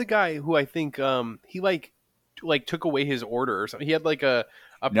wait, that's the guy who I think he like took away his order or something. He had like a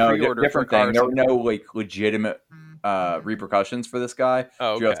pre-order different for a car thing. There were no like legitimate repercussions for this guy.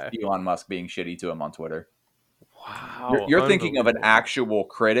 Oh, okay. Just Elon Musk being shitty to him on Twitter. Wow, You're thinking of an actual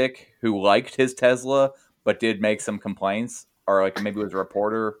critic who liked his Tesla but did make some complaints, or like maybe it was a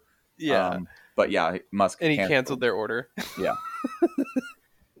reporter. Yeah, but yeah, Musk and he canceled their order. Yeah.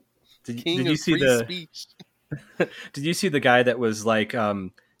 Did you see free speech. Did you see the guy that was like,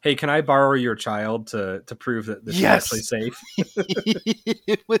 hey, can I borrow your child to prove that this Yes! is actually safe?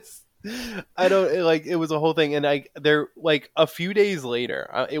 It was, I don't like, it was a whole thing. And there like a few days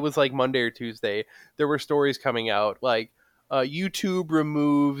later, it was like Monday or Tuesday, there were stories coming out like YouTube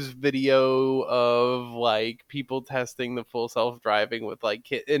removes video of like people testing the full self-driving with like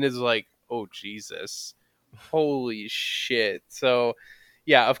kids, and it's like, oh Jesus, holy shit. So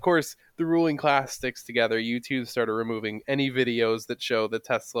yeah, of course, the ruling class sticks together. YouTube started removing any videos that show the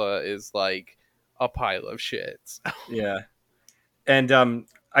Tesla is like a pile of shit. Yeah. And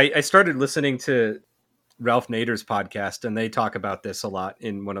I started listening to Ralph Nader's podcast, and they talk about this a lot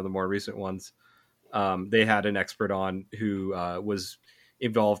in one of the more recent ones. They had an expert on who was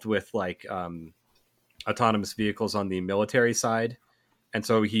involved with like autonomous vehicles on the military side. And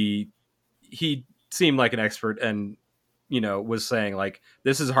so he seemed like an expert, and was saying like,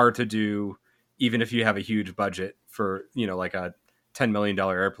 this is hard to do even if you have a huge budget for, like a $10 million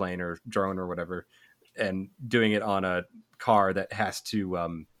airplane or drone or whatever, and doing it on a car that has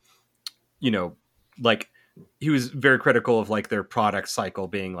to, like he was very critical of like their product cycle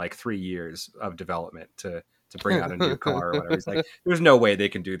being like 3 years of development to bring out a new car or whatever. He's like, there's no way they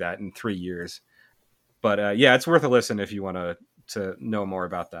can do that in 3 years. But yeah, it's worth a listen if you want to know more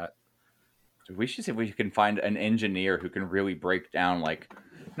about that. We should see if we can find an engineer who can really break down, like,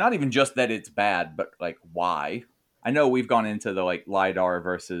 not even just that it's bad, but like why. I know we've gone into the like LiDAR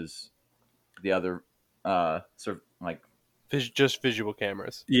versus the other sort of like Just visual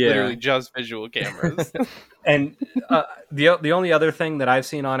cameras. Yeah. Literally just visual cameras. And the only other thing that I've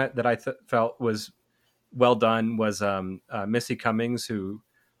seen on it that I felt was well done was Missy Cummings, who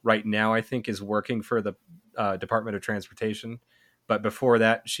right now I think is working for the Department of Transportation. But before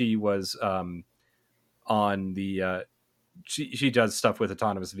that, she was on the she does stuff with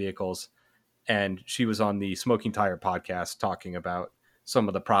autonomous vehicles, and she was on the Smoking Tire podcast talking about some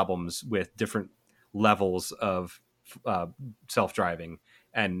of the problems with different levels of self-driving,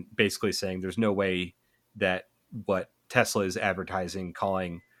 and basically saying there's no way that what Tesla is advertising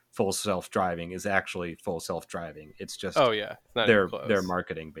calling full self-driving is actually full self-driving. It's just it's not their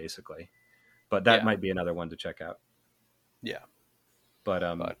marketing basically. But that might be another one to check out. Yeah. But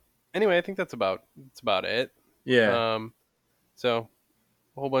anyway, I think that's about it. Yeah. So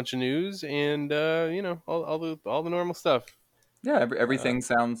whole bunch of news, and all the normal stuff. Yeah, everything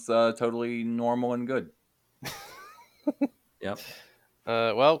sounds totally normal and good. Yep.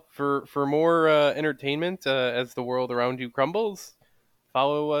 Well, for more entertainment as the world around you crumbles,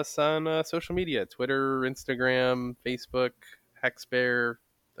 follow us on social media: Twitter, Instagram, Facebook, Hexbear,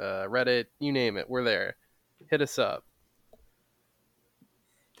 Reddit, you name it, we're there. Hit us up.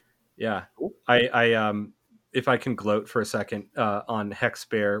 Yeah, I if I can gloat for a second on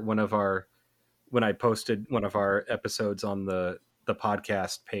Hexbear, when I posted one of our episodes on the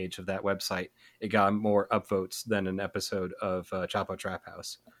podcast page of that website, it got more upvotes than an episode of Chapo Trap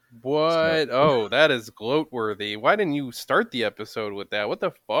House. What? Oh, that is gloat worthy. Why didn't you start the episode with that? What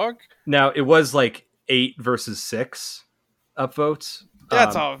the fuck? Now it was like 8 versus 6 upvotes.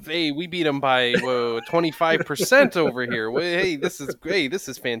 That's all. Hey, we beat them by 25% over here. Hey, this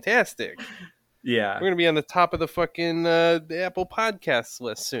is fantastic. Yeah, We're gonna be on the top of the fucking the Apple Podcasts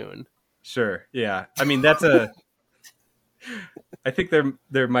list soon. sure. Yeah, I mean that's I think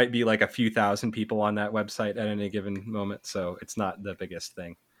there might be like a few thousand people on that website at any given moment, so it's not the biggest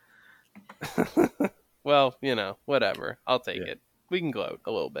thing. Well, whatever. I'll take it. We can gloat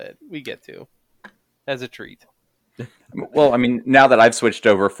a little bit. We get to, as a treat. Well, I mean, now that I've switched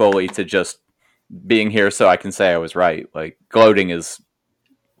over fully to just being here so I can say I was right, like, gloating is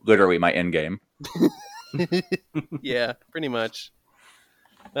literally my end game. Yeah, pretty much.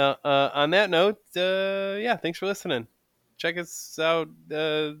 Well, on that note, thanks for listening. Check us out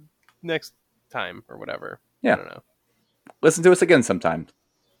next time or whatever. Yeah. I don't know. Listen to us again sometime.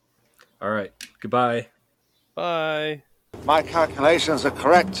 All right, goodbye. Bye. My calculations are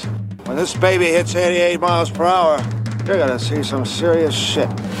correct. When this baby hits 88 miles per hour, you're gonna see some serious shit.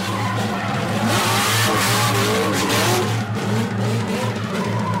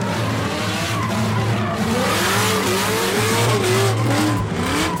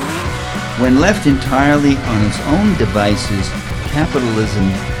 When left entirely on its own devices, capitalism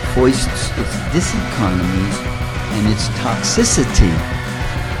foists its diseconomies and its toxicity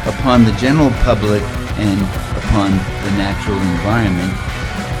upon the general public and upon the natural environment.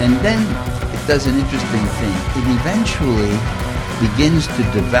 And then it does an interesting thing. It eventually begins to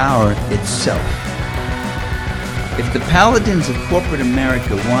devour itself. If the paladins of corporate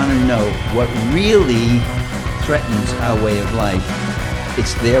America want to know what really threatens our way of life,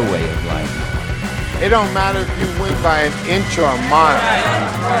 it's their way of life. It don't matter if you win by an inch or a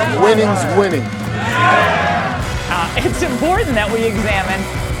mile. Winning's winning. It's important that we examine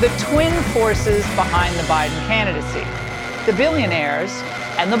the twin forces behind the Biden candidacy: the billionaires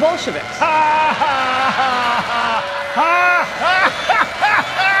and the Bolsheviks.